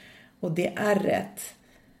ärr. Och det ärret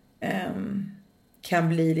kan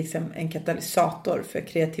bli liksom en katalysator för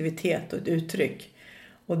kreativitet och ett uttryck.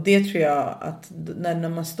 Och det tror jag att när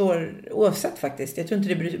man står, oavsett faktiskt. Jag tror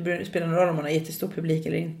inte det spelar någon roll om man har jättestor publik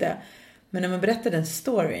eller inte. Men när man berättar den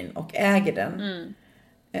storyn och äger den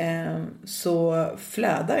så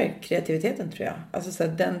flödar kreativiteten tror jag. Alltså så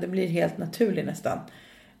det blir helt naturlig nästan.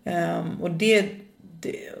 Och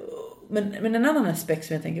men en annan aspekt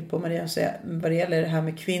som jag tänker på Maria, vad det gäller det här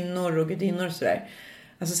med kvinnor och gudinnor och sådär.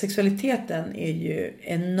 Alltså sexualiteten är ju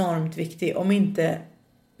enormt viktig, om inte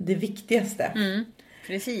det viktigaste.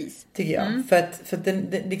 Precis. Tycker jag. För att den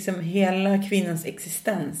liksom hela kvinnans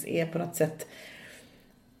existens är på något sätt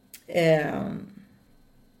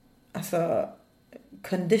alltså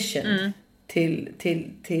conditioned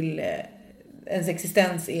till ens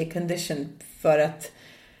existens är conditioned för att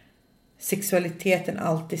sexualiteten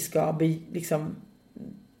alltid ska liksom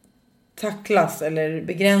tacklas eller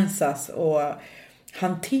begränsas och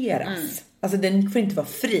hanteras. Alltså den får inte vara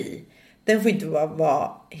fri. Den får inte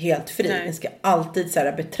vara helt fri. Nej. Den ska alltid så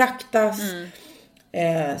här betraktas,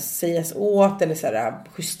 sägas åt eller så här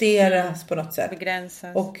justeras på något sätt.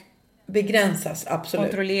 Begränsas, absolut.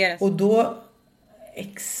 Kontrolleras. Och då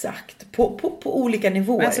exakt på olika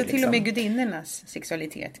nivåer. Alltså till och med gudinnornas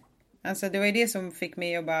sexualitet. Alltså det var ju det som fick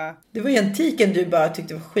mig att bara... Det var ju antiken du bara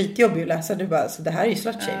tyckte var skitjobbig att läsa. Du bara, så det här är ju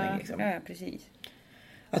slutshaming liksom. Ja, precis.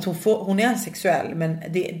 Att hon är sexuell, men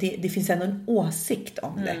det finns ändå en åsikt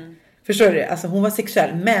om det. Förstår du det? Alltså hon var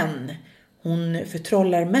sexuell, men hon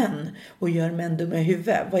förtrollar män och gör män dumma i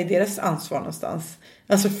huvudet. Vad är deras ansvar någonstans?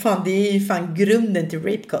 Alltså fan, det är ju fan grunden till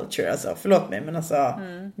rape culture. Alltså förlåt mig, men alltså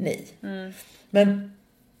nej. Men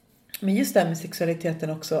just det här med sexualiteten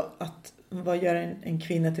också, att vad gör en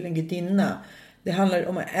kvinna till en gudinna? Det handlar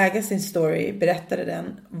om att äga sin story, berätta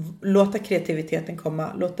den, låta kreativiteten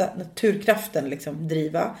komma, låta naturkraften liksom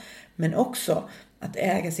driva, men också att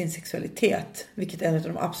äga sin sexualitet, vilket är en av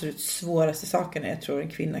de absolut svåraste sakerna jag tror en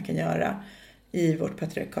kvinna kan göra i vårt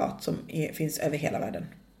patriarkat som finns över hela världen.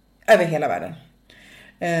 Över hela världen.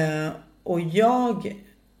 Och jag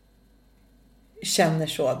känner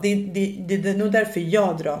så. Det är nog därför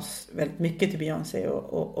jag dras väldigt mycket till Beyoncé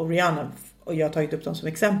och Rihanna. Och jag har tagit upp dem som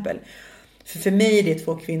exempel. För mig är det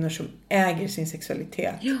två kvinnor som äger sin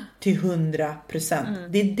sexualitet till 100%.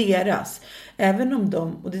 Det är deras. Även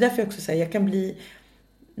om och det är därför jag också säger, jag kan bli,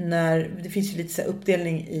 när det finns ju lite så här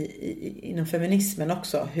uppdelning inom feminismen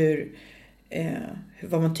också,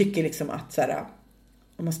 vad man tycker liksom att så här,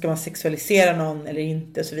 om man ska sexualisera någon eller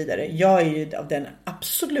inte och så vidare. Jag är ju av den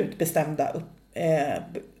absolut bestämda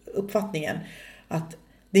uppfattningen att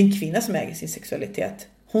det är en kvinna som äger sin sexualitet.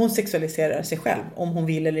 Hon sexualiserar sig själv om hon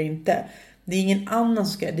vill eller inte. Det är ingen annan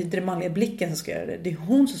som ska göra det. Det är inte den manliga blicken som ska göra det. Det är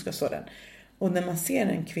hon som ska stå den. Och när man ser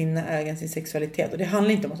en kvinna äga sin sexualitet, och det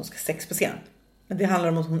handlar inte om att hon ska sex på scen. Men det handlar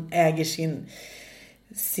om att hon äger sin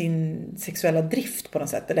sin sexuella drift på något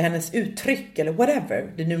sätt. Eller hennes uttryck eller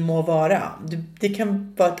whatever det nu må vara. Det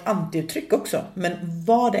kan vara ett antiuttryck också. Men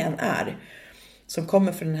vad det än är som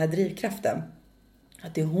kommer från den här drivkraften.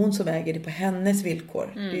 Att det är hon som äger det på hennes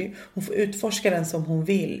villkor. Hon får utforska den som hon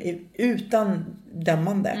vill. Utan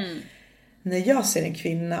dömande. När jag ser en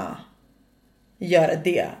kvinna göra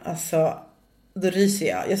det. Alltså, då ryser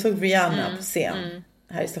jag. Jag såg Rihanna på scen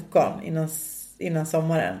här i Stockholm innan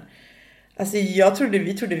sommaren. Alltså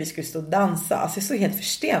vi trodde vi skulle stå och dansa. Alltså jag såg helt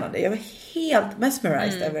förstenade. Jag var helt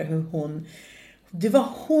mesmerized över hur det var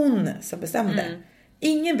hon som bestämde.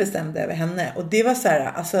 Ingen bestämde över henne. Och det var så här,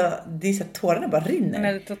 alltså det är så att tårarna bara rinner.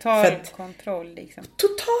 Men total kontroll liksom.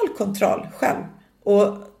 Total kontroll själv.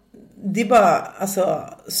 Och det är bara alltså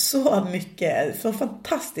så mycket, så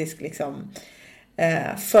fantastisk liksom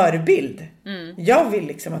förebild. Jag vill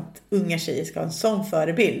liksom att unga tjejer ska ha en sån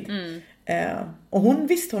förebild. Och hon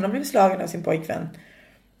har blivit slagen av sin pojkvän.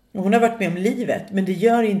 Och hon har varit med om livet. Men det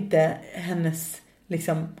gör inte hennes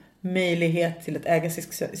liksom möjlighet till att äga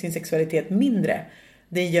sin sexualitet mindre.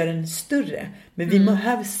 Det gör den större. Men vi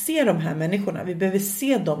behöver se de här människorna. Vi behöver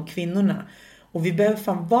se de kvinnorna. Och vi behöver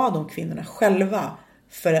fan vara de kvinnorna själva.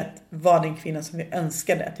 För att vara den kvinnan som vi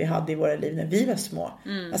önskade att vi hade i våra liv när vi var små.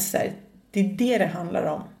 Alltså så här, det är det handlar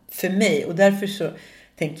om för mig. Och därför så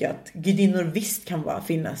tänker jag att gudinnor visst kan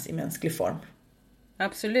finnas i mänsklig form.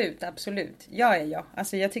 Absolut, absolut. Ja.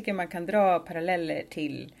 Alltså jag tycker man kan dra paralleller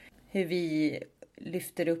till hur vi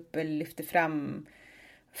lyfter upp eller lyfter fram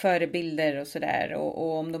förebilder och sådär.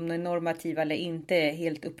 Och om de är normativa eller inte är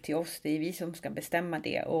helt upp till oss. Det är vi som ska bestämma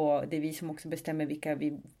det. Och det är vi som också bestämmer vilka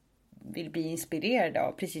vi vill bli inspirerade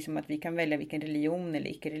av. Precis som att vi kan välja vilken religion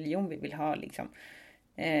eller icke-religion vi vill ha liksom.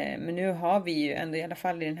 Men nu har vi ju ändå i alla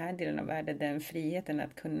fall i den här delen av världen den friheten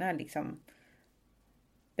att kunna liksom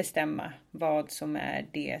bestämma vad som är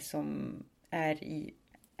det som är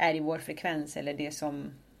i vår frekvens eller det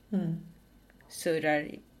som surrar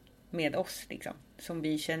med oss liksom. Som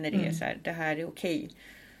vi känner det så här, det här är okej.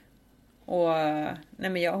 Och nej,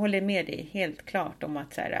 men jag håller med dig helt klart om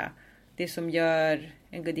att så här, det som gör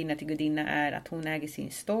en gudinna till gudinna är att hon äger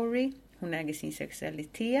sin story, hon äger sin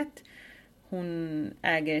sexualitet, hon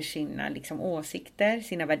äger sina liksom åsikter,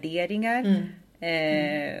 sina värderingar.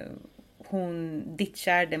 Hon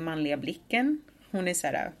ditchar den manliga blicken. Hon är så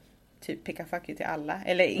här typ picka fuck you till alla.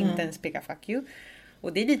 Eller inte ens picka fuck you.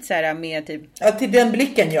 Och det är lite så här med typ... Ja, till den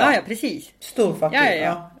blicken ja. Ja, precis. Stor fuck you.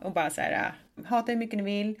 Ja. Och bara så här, hata hur mycket ni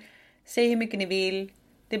vill. Säg hur mycket ni vill.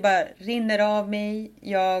 Det bara rinner av mig.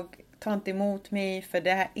 Jag tar inte emot mig. För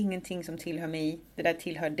det här är ingenting som tillhör mig. Det där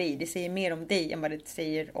tillhör dig. Det säger mer om dig än vad det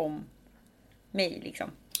säger om mig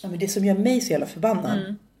liksom. Ja, men det som gör mig så jävla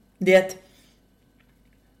förbannad. Det är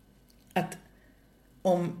att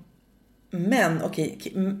om män,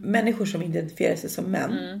 människor som identifierar sig som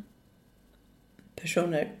män,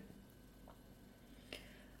 personer,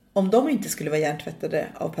 om de inte skulle vara hjärntvättade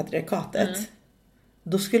av patriarkatet,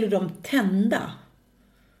 då skulle de tända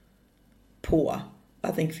på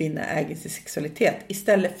att en kvinna äger sin sexualitet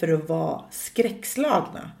istället för att vara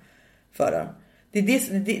skräckslagna för dem. Det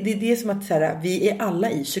är det som att så här, vi är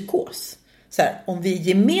alla i psykos. Så här, om vi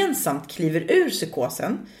gemensamt kliver ur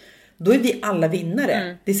psykosen, då är vi alla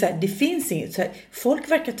vinnare. Det är så här, det finns inget så här,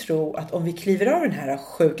 folk verkar tro att om vi kliver av den här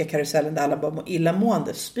sjuka karusellen där alla bara mår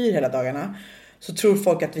illamående, spyr hela dagarna, så tror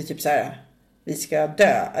folk att vi typ så här, vi ska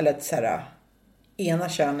dö, eller att så här, ena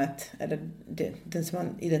könet eller den som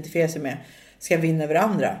man identifierar sig med ska vinna över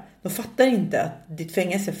andra. De fattar inte att ditt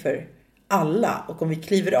fängelse för alla, och om vi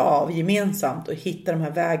kliver av gemensamt och hittar de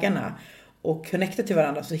här vägarna och connectar till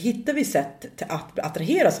varandra, så hittar vi sätt till att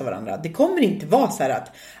attraheras av varandra. Det kommer inte vara så här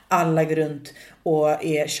att alla går runt och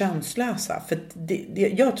är könslösa. För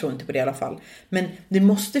jag tror inte på det i alla fall. Men det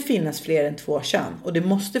måste finnas fler än 2 kön. Och det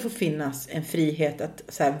måste få finnas en frihet att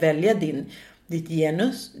så här, välja ditt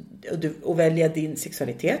genus och välja din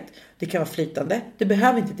sexualitet. Det kan vara flytande. Det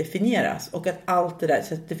behöver inte definieras. Och att allt det där,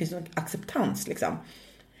 så att det finns någon acceptans liksom.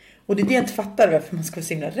 Och det är det jag inte fattar varför man ska vara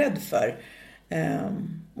så himla rädd för.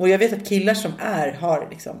 Och jag vet att killar som har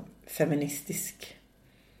liksom feministisk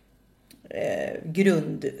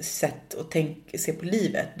grundsätt och se på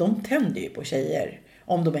livet, de tänder ju på tjejer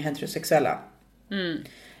om de är heterosexuella.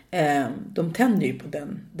 De tänder ju på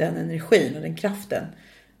den energin och den kraften,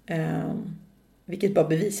 vilket bara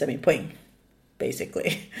bevisar min poäng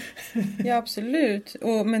basically. Ja, absolut.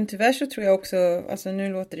 Men tyvärr så tror jag också, alltså nu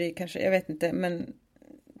låter det kanske, jag vet inte, men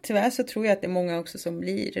tyvärr så tror jag att det är många också som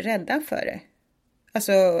blir rädda för det.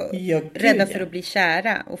 Alltså rädda för att bli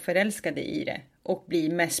kära och förälskade i det. Och bli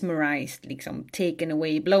mesmerized, liksom taken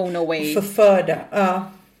away, blown away. Förförda,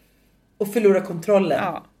 ja. Och förlora kontrollen.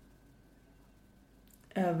 Ja.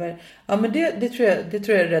 Ja, men det tror jag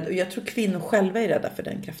är rädd. Och jag tror kvinnor själva är rädda för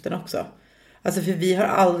den kraften också. Alltså för vi har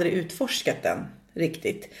aldrig utforskat den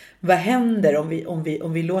riktigt. Vad händer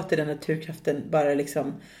om vi låter den naturkraften bara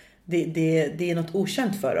liksom... Det är något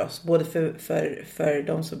okänt för oss. Både för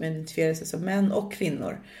de som identifierar sig som män och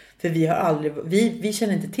kvinnor. För vi har aldrig... Vi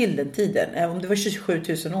känner inte till den tiden. Om det var 27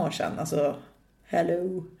 000 år sedan. Alltså,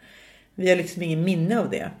 hello. Vi har liksom ingen minne av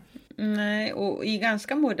det. Nej, och i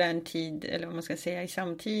ganska modern tid, eller vad man ska säga, i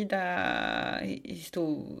samtida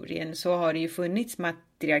historien så har det ju funnits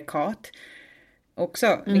matriarkat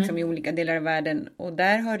också, liksom i olika delar av världen. Och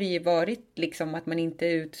där har det ju varit liksom att man inte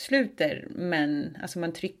utesluter män, alltså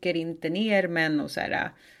man trycker inte ner män och så här.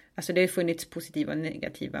 Alltså det har funnits positiva och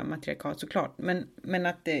negativa matriarkat såklart. Men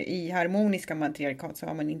att i harmoniska matriarkat så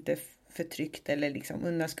har man inte förtryckt eller liksom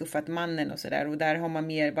undanskuffat mannen och sådär. Och där har man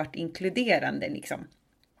mer varit inkluderande liksom.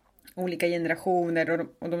 Olika generationer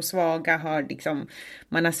och de svaga har liksom,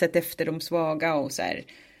 man har sett efter de svaga och så här.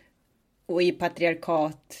 Och i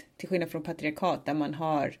patriarkat, till skillnad från patriarkat där man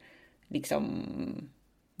har liksom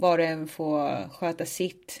var och en får sköta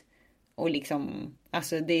sitt och liksom,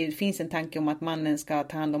 alltså det finns en tanke om att mannen ska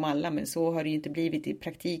ta hand om alla, men så har det ju inte blivit i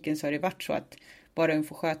praktiken. Så har det varit så att var och en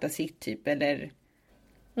får sköta sitt typ eller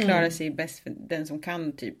klara sig bäst för den som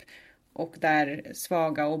kan typ. Och där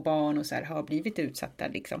svaga och barn och så här har blivit utsatta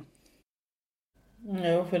liksom.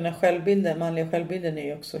 Ja, för den här manliga självbilden är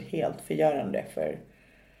ju också helt förgörande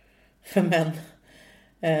för män.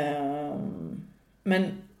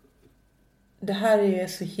 Men det här är ju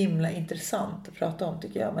så himla intressant att prata om,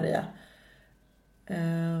 tycker jag, Maria.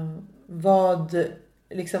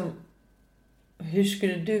 Hur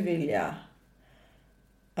skulle du vilja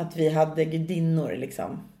att vi hade gudinnor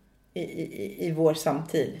liksom i vår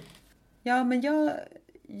samtid? Ja, men jag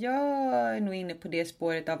är nog inne på det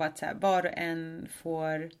spåret av att så här, var och en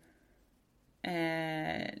får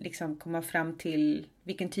liksom komma fram till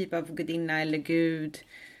vilken typ av gudinna eller gud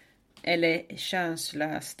eller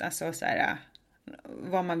könslöst, alltså så här,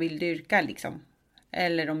 vad man vill dyrka liksom,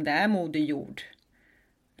 eller om det är moder jord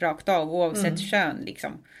rakt av oavsett kön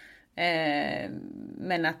liksom,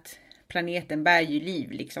 men att planeten bär ju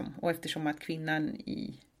liv liksom, och eftersom att kvinnan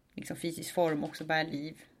i liksom fysisk form också bär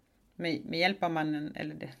liv med hjälp av mannen,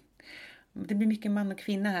 eller det blir mycket man och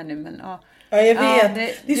kvinna här nu, men ja jag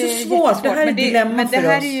vet, det är så svårt. Det här är dilemma för oss. Men det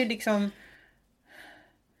här är ju liksom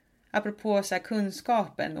apropå så här,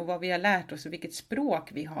 kunskapen och vad vi har lärt oss och vilket språk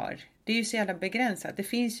vi har. Det är ju så jävla begränsat. Det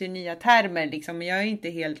finns ju nya termer liksom, men jag är inte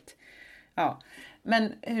helt, ja.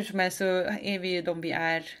 Men hur som helst så är vi ju de vi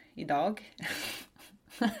är idag.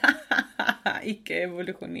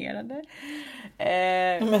 Icke-evolutionerade.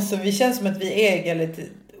 Men så vi känns som att vi är lite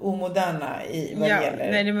omoderna i vad det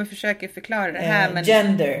gäller. Nej, man försöker förklara det här. Men,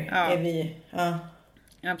 gender är vi. Ja.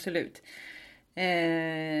 Absolut.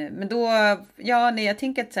 Men då, jag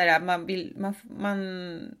tänker att så här,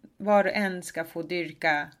 man var och en ska få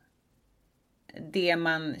dyrka det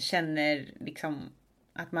man känner liksom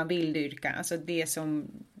att man vill dyrka. Alltså det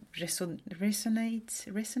som resonates,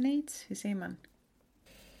 hur säger man?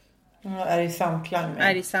 Ja, är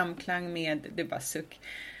i samklang med. Det är bara suck.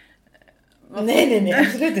 Nej,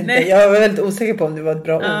 absolut inte. Jag var väldigt osäker på om det var ett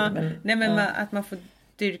bra ord. Men, att man får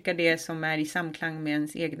dyrka det som är i samklang med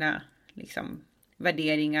ens egna liksom,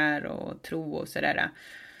 värderingar och tro och sådär.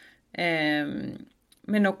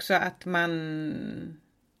 Men också att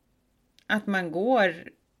man går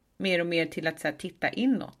mer och mer till att så här, titta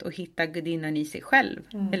inåt och hitta gudinnan i sig själv.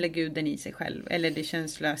 Eller guden i sig själv. Eller det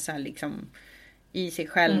känslösa liksom, i sig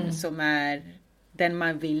själv som är den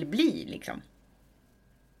man vill bli liksom.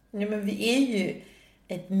 Ja, men vi är ju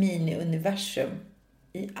ett mini-universum.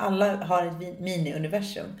 Alla har ett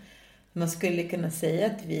mini-universum. Man skulle kunna säga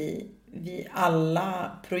att vi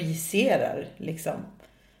alla projicerar liksom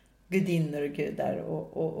gudinnor och gudar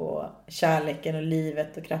och kärleken och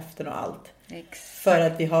livet och kraften och allt. Exakt. För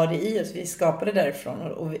att vi har det i oss. Vi skapar det därifrån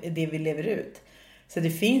och det vi lever ut. Så det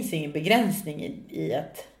finns ingen begränsning i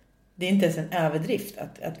att det är inte ens en överdrift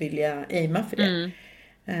att vilja aima för det.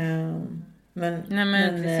 Men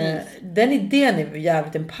den idén är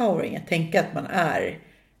jävligt empowering. Att tänka att man är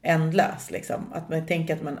ändlös. Liksom. Att man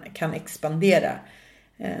tänker att man kan expandera.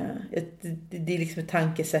 Det är liksom ett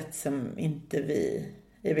tankesätt som inte vi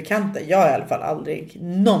är bekanta. Jag har i alla fall aldrig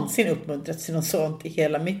någonsin uppmuntrats till något sånt i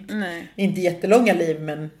hela mitt inte jättelånga liv.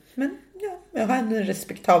 Men ja, jag har en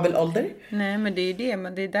respektabel ålder. Nej, men det är det.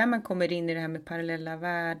 Men det är där man kommer in i det här med parallella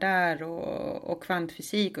världar och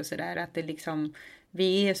kvantfysik och sådär. Att det liksom,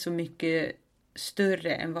 vi är så mycket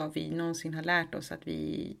större än vad vi någonsin har lärt oss att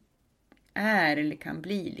vi är eller kan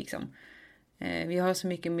bli liksom. Vi har så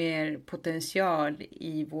mycket mer potential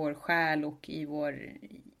i vår själ och i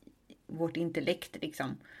vårt intellekt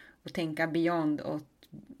liksom. Och tänka beyond, och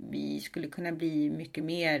vi skulle kunna bli mycket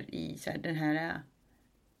mer i så här, den här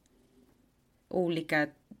olika,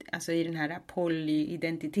 alltså i den här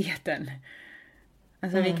polyidentiteten.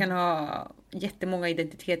 Alltså vi kan ha jättemånga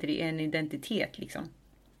identiteter i en identitet liksom.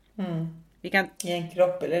 Vi kan, i en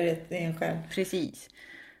kropp eller i en själ. Precis.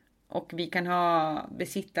 Och vi kan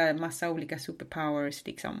besitta massa olika superpowers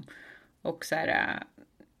liksom. Och så här,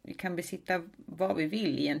 vi kan besitta vad vi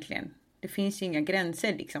vill egentligen. Det finns ju inga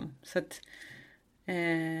gränser liksom. Så att,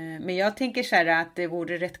 men jag tänker så här att det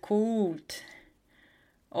vore rätt coolt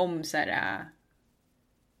om så här,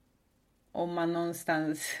 om man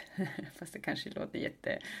någonstans, fast det kanske låter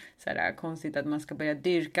jätte så här, konstigt att man ska börja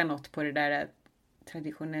dyrka något på det där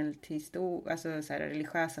traditionellt alltså så här,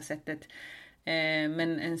 religiösa sättet.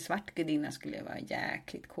 Men en svart gudinna skulle vara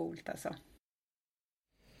jäkligt coolt alltså.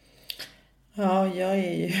 Ja, jag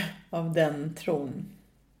är ju av den tron.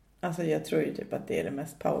 Alltså jag tror ju typ att det är det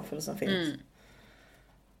mest powerful som finns.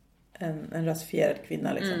 En rasifierad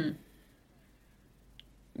kvinna liksom.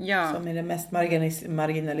 Ja. Som är det mest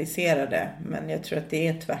marginaliserade. Men jag tror att det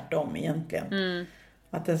är tvärtom egentligen.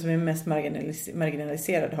 Att den som är mest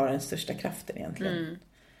marginaliserad har den största kraften egentligen.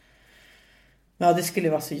 Ja, det skulle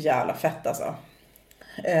vara så jävla fett alltså.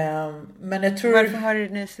 Men jag tror... Varför har du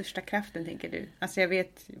den största kraften, tänker du? Alltså jag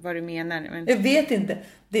vet vad du menar. Men... Jag vet inte.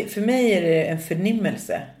 För mig är det en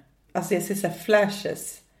förnimmelse. Alltså jag ser så här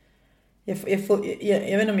flashes. Jag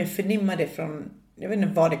vet inte om jag förnimmar det från... Jag vet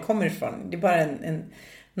inte var det kommer ifrån. Det är bara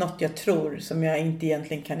något jag tror som jag inte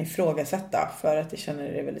egentligen kan ifrågasätta. För att jag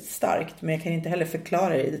känner det väldigt starkt. Men jag kan inte heller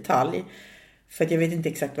förklara det i detalj. För att jag vet inte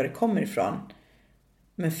exakt var det kommer ifrån.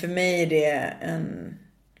 Men för mig är det en...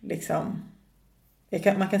 liksom...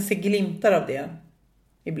 man kan se glimtar av det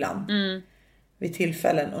ibland. Vid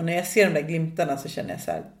tillfällen. Och när jag ser de där glimtarna så känner jag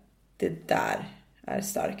så här. Det där är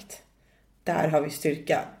starkt. Där har vi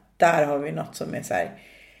styrka. Där har vi något som är så här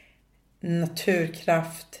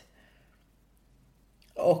naturkraft.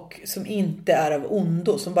 Och som inte är av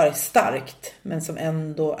ondo. Som bara är starkt. Men som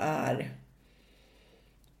ändå är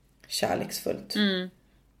kärleksfullt.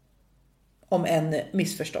 Om än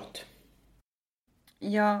missförstått.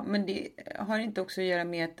 Ja, men det har inte också att göra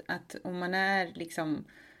med att om man är liksom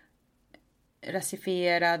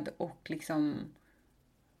rasifierad och liksom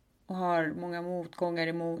och har många motgångar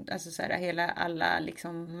emot, alltså så här, alla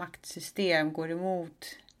liksom maktsystem går emot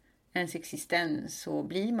ens existens, så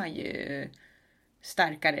blir man ju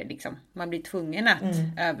starkare liksom. Man blir tvungen att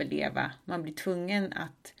överleva. Man blir tvungen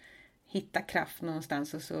att hitta kraft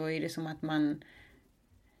någonstans, och så är det som att man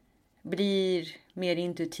blir mer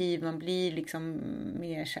intuitiv, man blir liksom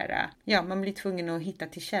mer kära. Ja, man blir tvungen att hitta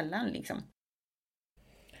till källan liksom.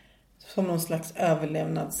 Som någon slags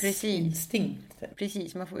överlevnadsinstinkt.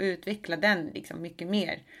 Precis, man får utveckla den liksom mycket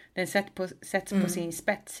mer. Den sätts på sin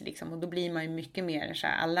spets liksom, och då blir man ju mycket mer så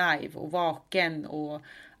här alive och vaken och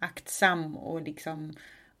aktsam och liksom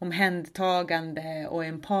omhändertagande och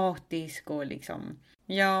empatisk och liksom.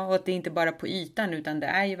 Ja, och att det är inte bara på ytan, utan det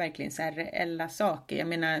är ju verkligen så här reella saker. Jag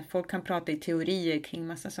menar, folk kan prata i teorier kring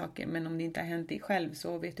massa saker, men om det inte har hänt dig själv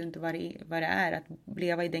så vet du inte vad det är att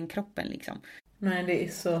leva i den kroppen liksom. Nej, det är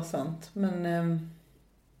så sant. Men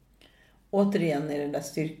återigen är den där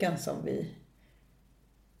styrkan som vi...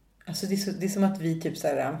 Alltså det är som att vi typ så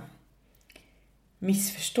här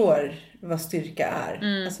missförstår vad styrka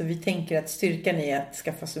är. Alltså vi tänker att styrkan är att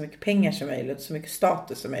skaffa så mycket pengar som möjligt, så mycket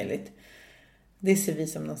status som möjligt. Det ser vi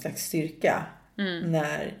som någon slags styrka.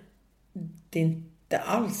 När det inte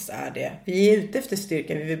alls är det. Vi är ute efter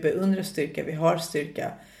styrka. Vi vill beundra styrka. Vi har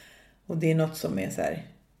styrka. Och det är något som är så här.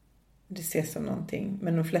 Det ses som någonting.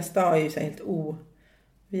 Men de flesta har ju så här helt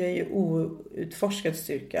vi har ju outforskad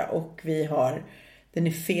styrka. Och den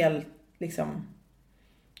är fel liksom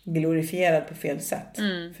glorifierad på fel sätt.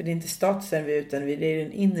 För det är inte statusen vi är, utan det är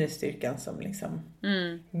den inre styrkan som liksom.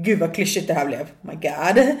 Gud vad klyschigt det här blev. Oh my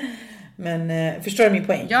god. Men förstår du min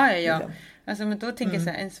poäng? Ja. Liksom. Alltså, men då tänker jag så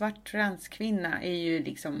här, en svart transkvinna är ju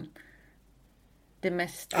liksom det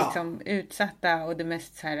mest liksom utsatta och det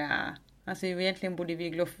mest så här, alltså egentligen borde vi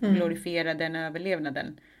glorifiera den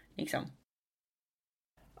överlevnaden liksom.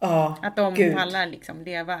 Att de pallar liksom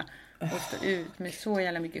leva och stå ut med så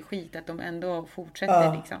jävla mycket skit, att de ändå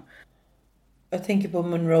fortsätter liksom. Jag tänker på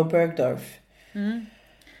Monroe Bergdorf.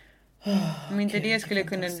 Om inte det skulle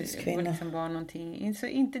kunna liksom vara någonting. Så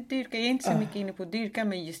inte dyrka, jag är inte så mycket inne på att dyrka,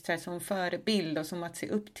 men just så här som förebild och som att se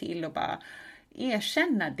upp till och bara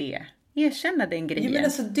erkänna det. Erkänna den grejen. Ja, men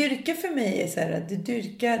alltså dyrka för mig är så här att det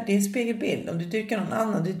är en spegelbild. Om du dyrkar någon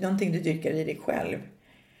annan, det är någonting du dyrkar i dig själv.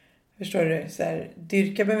 Förstår du? Så här,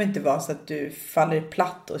 dyrka behöver inte vara så att du faller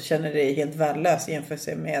platt och känner dig helt värdelös i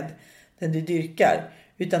jämförelse med den du dyrkar.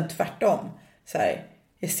 Utan tvärtom. Så här,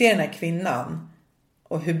 jag ser den här kvinnan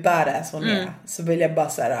och hur badass hon är. Så vill jag bara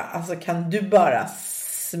så här, alltså kan du bara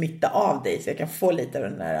smitta av dig så jag kan få lite av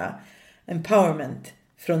den där empowerment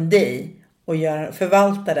från dig och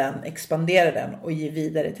förvalta den, expandera den och ge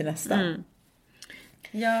vidare till nästa.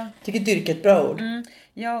 Ja. Tycker dyrka är ett bra ord.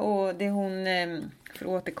 Ja, och det hon, för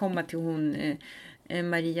att återkomma till hon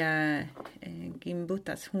Maria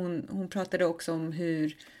Gimbutas, hon pratade också om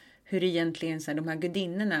hur egentligen så här, de här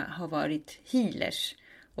gudinnorna har varit healers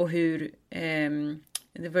och hur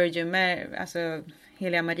The Virgin Mary, alltså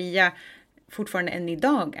heliga Maria fortfarande än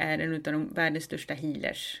idag är en av de världens största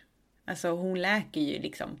healers. Alltså hon läker ju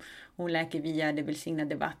liksom. Hon läker via det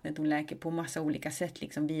välsignade vattnet. Hon läker på massa olika sätt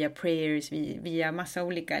liksom. Via prayers, via massa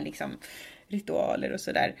olika liksom ritualer och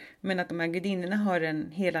sådär. Men att de här gudinnorna har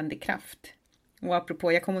en helande kraft. Och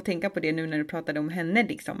apropå, jag kom att tänka på det nu när du pratade om henne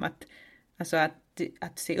liksom.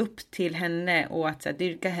 Att se upp till henne och att så här,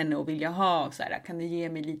 dyrka henne och vilja ha så här, kan du ge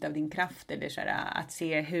mig lite av din kraft eller så här, att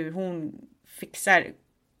se hur hon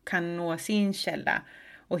kan nå sin källa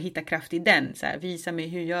och hitta kraft i den. Så här, visa mig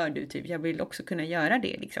hur gör du typ. Jag vill också kunna göra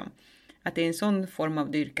det liksom. Att det är en sån form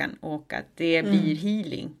av dyrkan och att det blir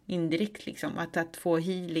healing indirekt liksom. Att få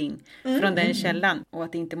healing från den källan och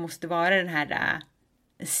att det inte måste vara den här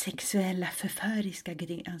sexuella förföriska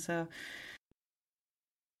grejen. Alltså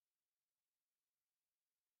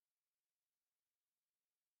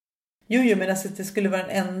Jo, men alltså att det skulle vara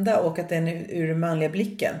den enda och att den är ur den manliga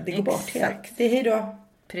blicken. Det går bort helt. Det är hej då.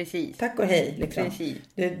 Precis. Tack och hej. Liksom. Precis.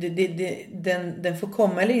 Den får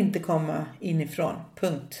komma eller inte komma inifrån.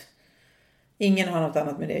 Punkt. Ingen har något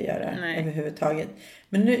annat med det att göra överhuvudtaget.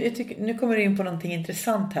 Men nu kommer det in på någonting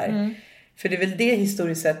intressant här. För det är väl det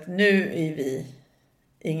historiskt sett. Nu är vi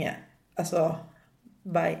inga, alltså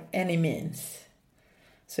by any means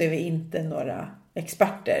så är vi inte några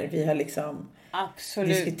experter. Vi har liksom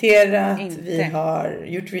diskuterat, inte. Vi har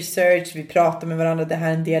gjort research, vi pratar med varandra, det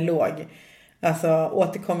här är en dialog. Alltså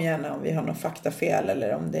återkom gärna om vi har någon faktafel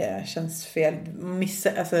eller om det känns fel.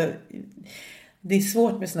 Alltså, det är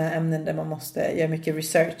svårt med såna här ämnen där man måste göra mycket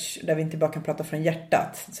research, där vi inte bara kan prata från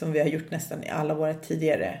hjärtat som vi har gjort nästan i alla våra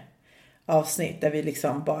tidigare avsnitt, där vi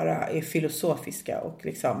liksom bara är filosofiska och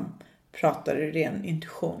liksom pratar i ren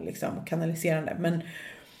intuition liksom, och kanaliserande. Men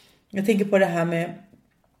jag tänker på det här med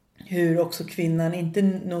hur också kvinnan, inte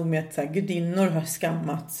nog med att så här, gudinnor har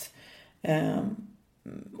skammats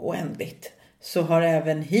oändligt, så har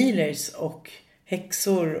även healers och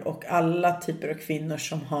häxor och alla typer av kvinnor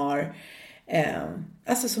som har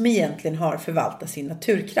alltså som egentligen har förvaltat sin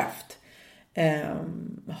naturkraft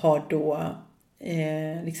har då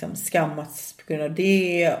liksom skammats på grund av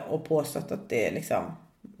det och påstått att det liksom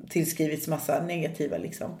tillskrivits massa negativa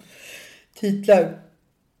liksom titlar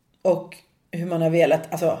och hur man har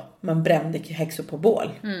velat, alltså man brände häxor på bål.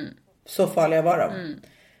 Så farliga var de.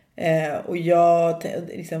 Och jag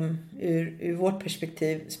liksom ur vårt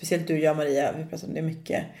perspektiv, speciellt du och jag Maria, vi pratar om det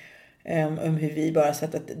mycket om hur vi bara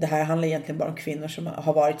sett att det här handlar egentligen bara om kvinnor som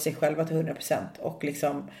har varit sig själva till 100% och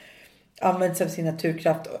liksom använt sig av sin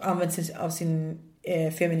naturkraft och använt sig av sin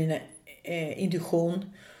feminina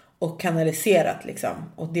intuition och kanaliserat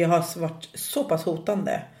liksom. Och det har varit så pass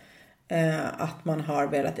hotande att man har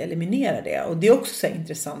velat eliminera det. Och det är också så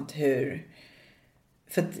intressant hur,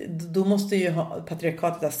 för att då måste ju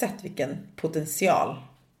patriarkatet ha sett vilken potential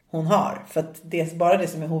hon har. För att det är bara det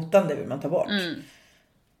som är hotande vill man ta bort.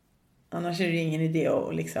 Annars är det ingen idé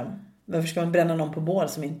att liksom, varför ska man bränna någon på bål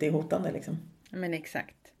som inte är hotande liksom? Men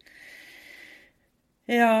exakt.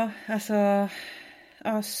 Ja, alltså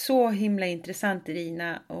så himla intressant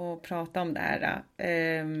Irina att prata om det här.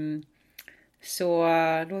 Så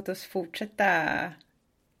låt oss fortsätta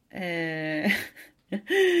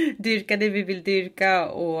dyrka det vi vill dyrka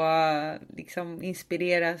och liksom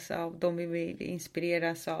inspireras av de vi vill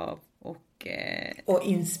inspireras av och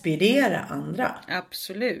inspirera andra.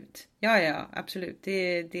 Absolut. Ja, absolut. Det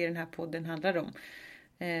är det den här podden handlar om.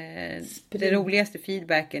 Det roligaste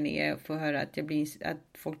feedbacken är att få höra att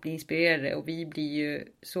folk blir inspirerade och vi blir ju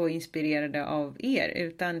så inspirerade av er.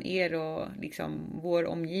 Utan er och liksom vår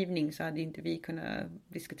omgivning så hade inte vi kunnat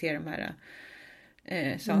diskutera de här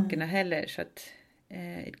sakerna heller. Så att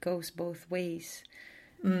it goes both ways.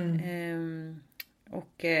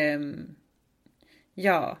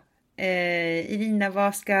 Ja. Irina,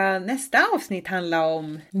 vad ska nästa avsnitt handla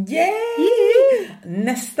om?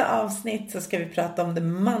 Nästa avsnitt så ska vi prata om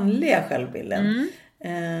den manliga självbilden.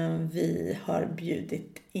 Vi har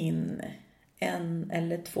bjudit in 1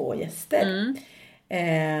 eller 2 gäster.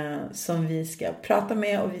 som vi ska prata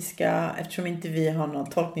med, och eftersom inte vi har någon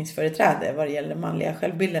tolkningsföreträde vad det gäller manliga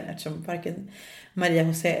självbilden, eftersom varken Maria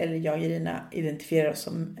José eller jag, Irina, identifierar oss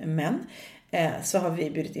som män, så har vi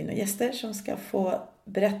bjudit in några gäster som ska få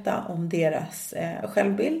berätta om deras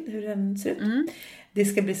självbild, hur den ser ut. Det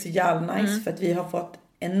ska bli så jävla nice för att vi har fått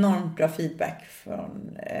enormt bra feedback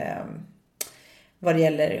från vad det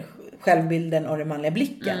gäller självbilden och den manliga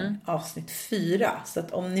blicken, avsnitt 4. Så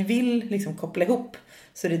att om ni vill liksom koppla ihop,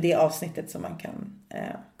 så är det avsnittet som man kan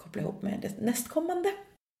koppla ihop med det nästkommande.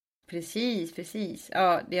 Precis.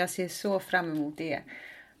 Ja, jag ser så fram emot det.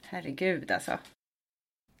 Herregud alltså.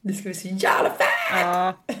 Det ska bli så jävla fett!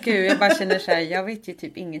 Ja, gud, jag bara känner så här, jag vet ju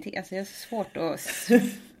typ ingenting. Alltså jag har så svårt att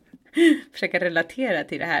försöka relatera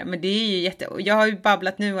till det här. Men det är ju jag har ju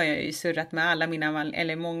babblat, nu har jag ju surrat med alla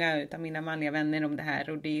eller många av mina manliga vänner om det här.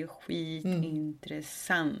 Och det är ju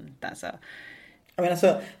skitintressant alltså. Jag menar,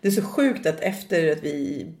 alltså, det är så sjukt att efter att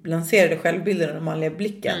vi lanserade självbilden och den manliga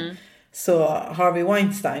blicken, så Harvey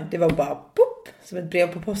Weinstein, det var bara pop, som ett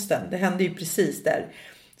brev på posten. Det hände ju precis där.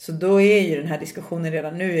 Så då är ju den här diskussionen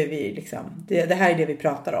redan nu, är vi liksom, det här är det vi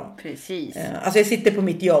pratar om. Precis. Alltså jag sitter på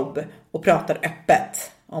mitt jobb och pratar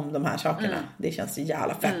öppet om de här sakerna. Det känns så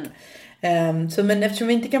jävla fett. Så men eftersom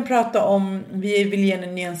vi inte kan prata om, vi vill ge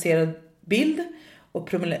en nyanserad bild och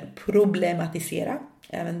problematisera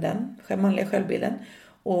även den manliga självbilden.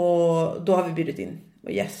 Och då har vi bjudit in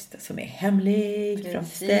vår gäst som är hemlig.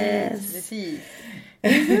 Precis.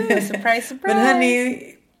 Surprise. Men hörni,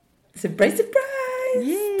 surprise.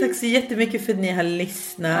 Yes. Tack så jättemycket för att ni har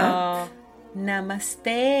lyssnat.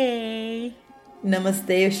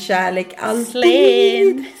 Namaste och kärlek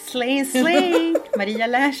alltid. Slain. Maria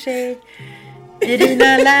lär sig.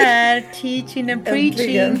 Irina lär. Teaching and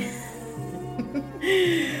preaching.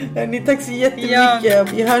 Ni, tack så jättemycket. Ja.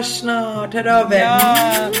 Vi hörs snart. Hör av er.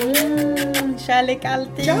 Ja. Kärlek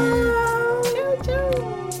alltid. Ciao.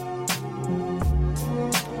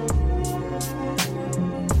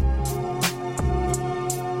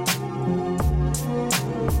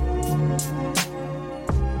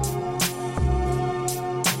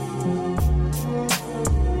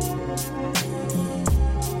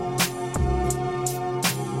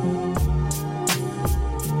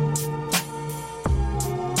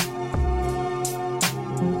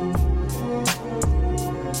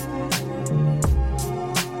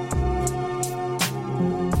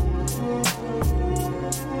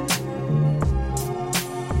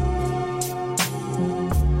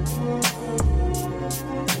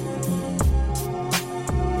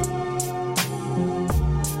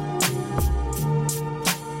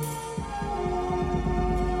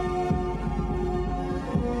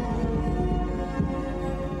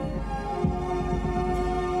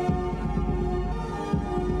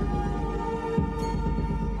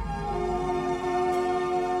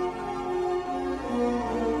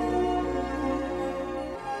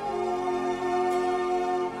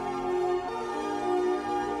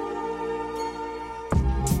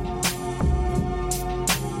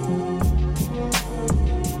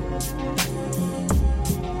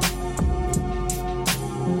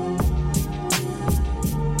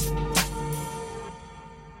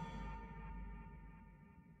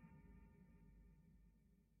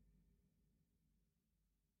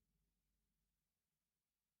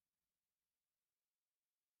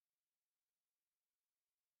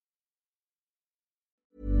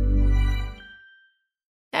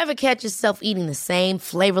 Ever catch yourself eating the same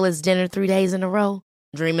flavorless dinner 3 days in a row?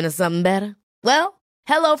 Dreaming of something better? Well,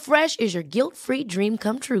 HelloFresh is your guilt-free dream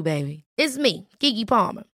come true, baby. It's me, Keke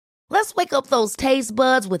Palmer. Let's wake up those taste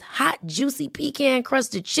buds with hot, juicy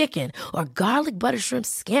pecan-crusted chicken or garlic butter shrimp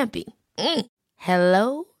scampi.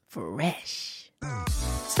 Hello Fresh.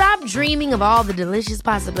 Stop dreaming of all the delicious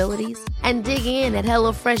possibilities and dig in at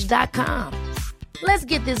HelloFresh.com. Let's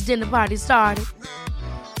get this dinner party started.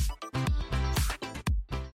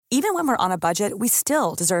 Even when we're on a budget, we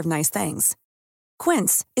still deserve nice things.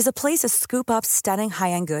 Quince is a place to scoop up stunning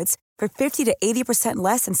high-end goods for 50 to 80%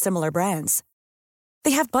 less than similar brands.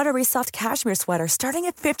 They have buttery soft cashmere sweaters starting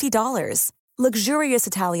at $50, luxurious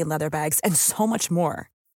Italian leather bags, and so much more.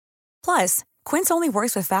 Plus, Quince only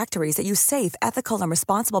works with factories that use safe, ethical, and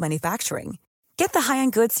responsible manufacturing. Get the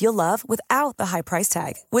high-end goods you'll love without the high price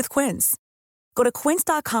tag with Quince. Go to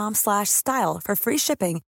quince.com/style for free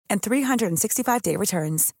shipping and 365-day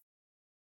returns.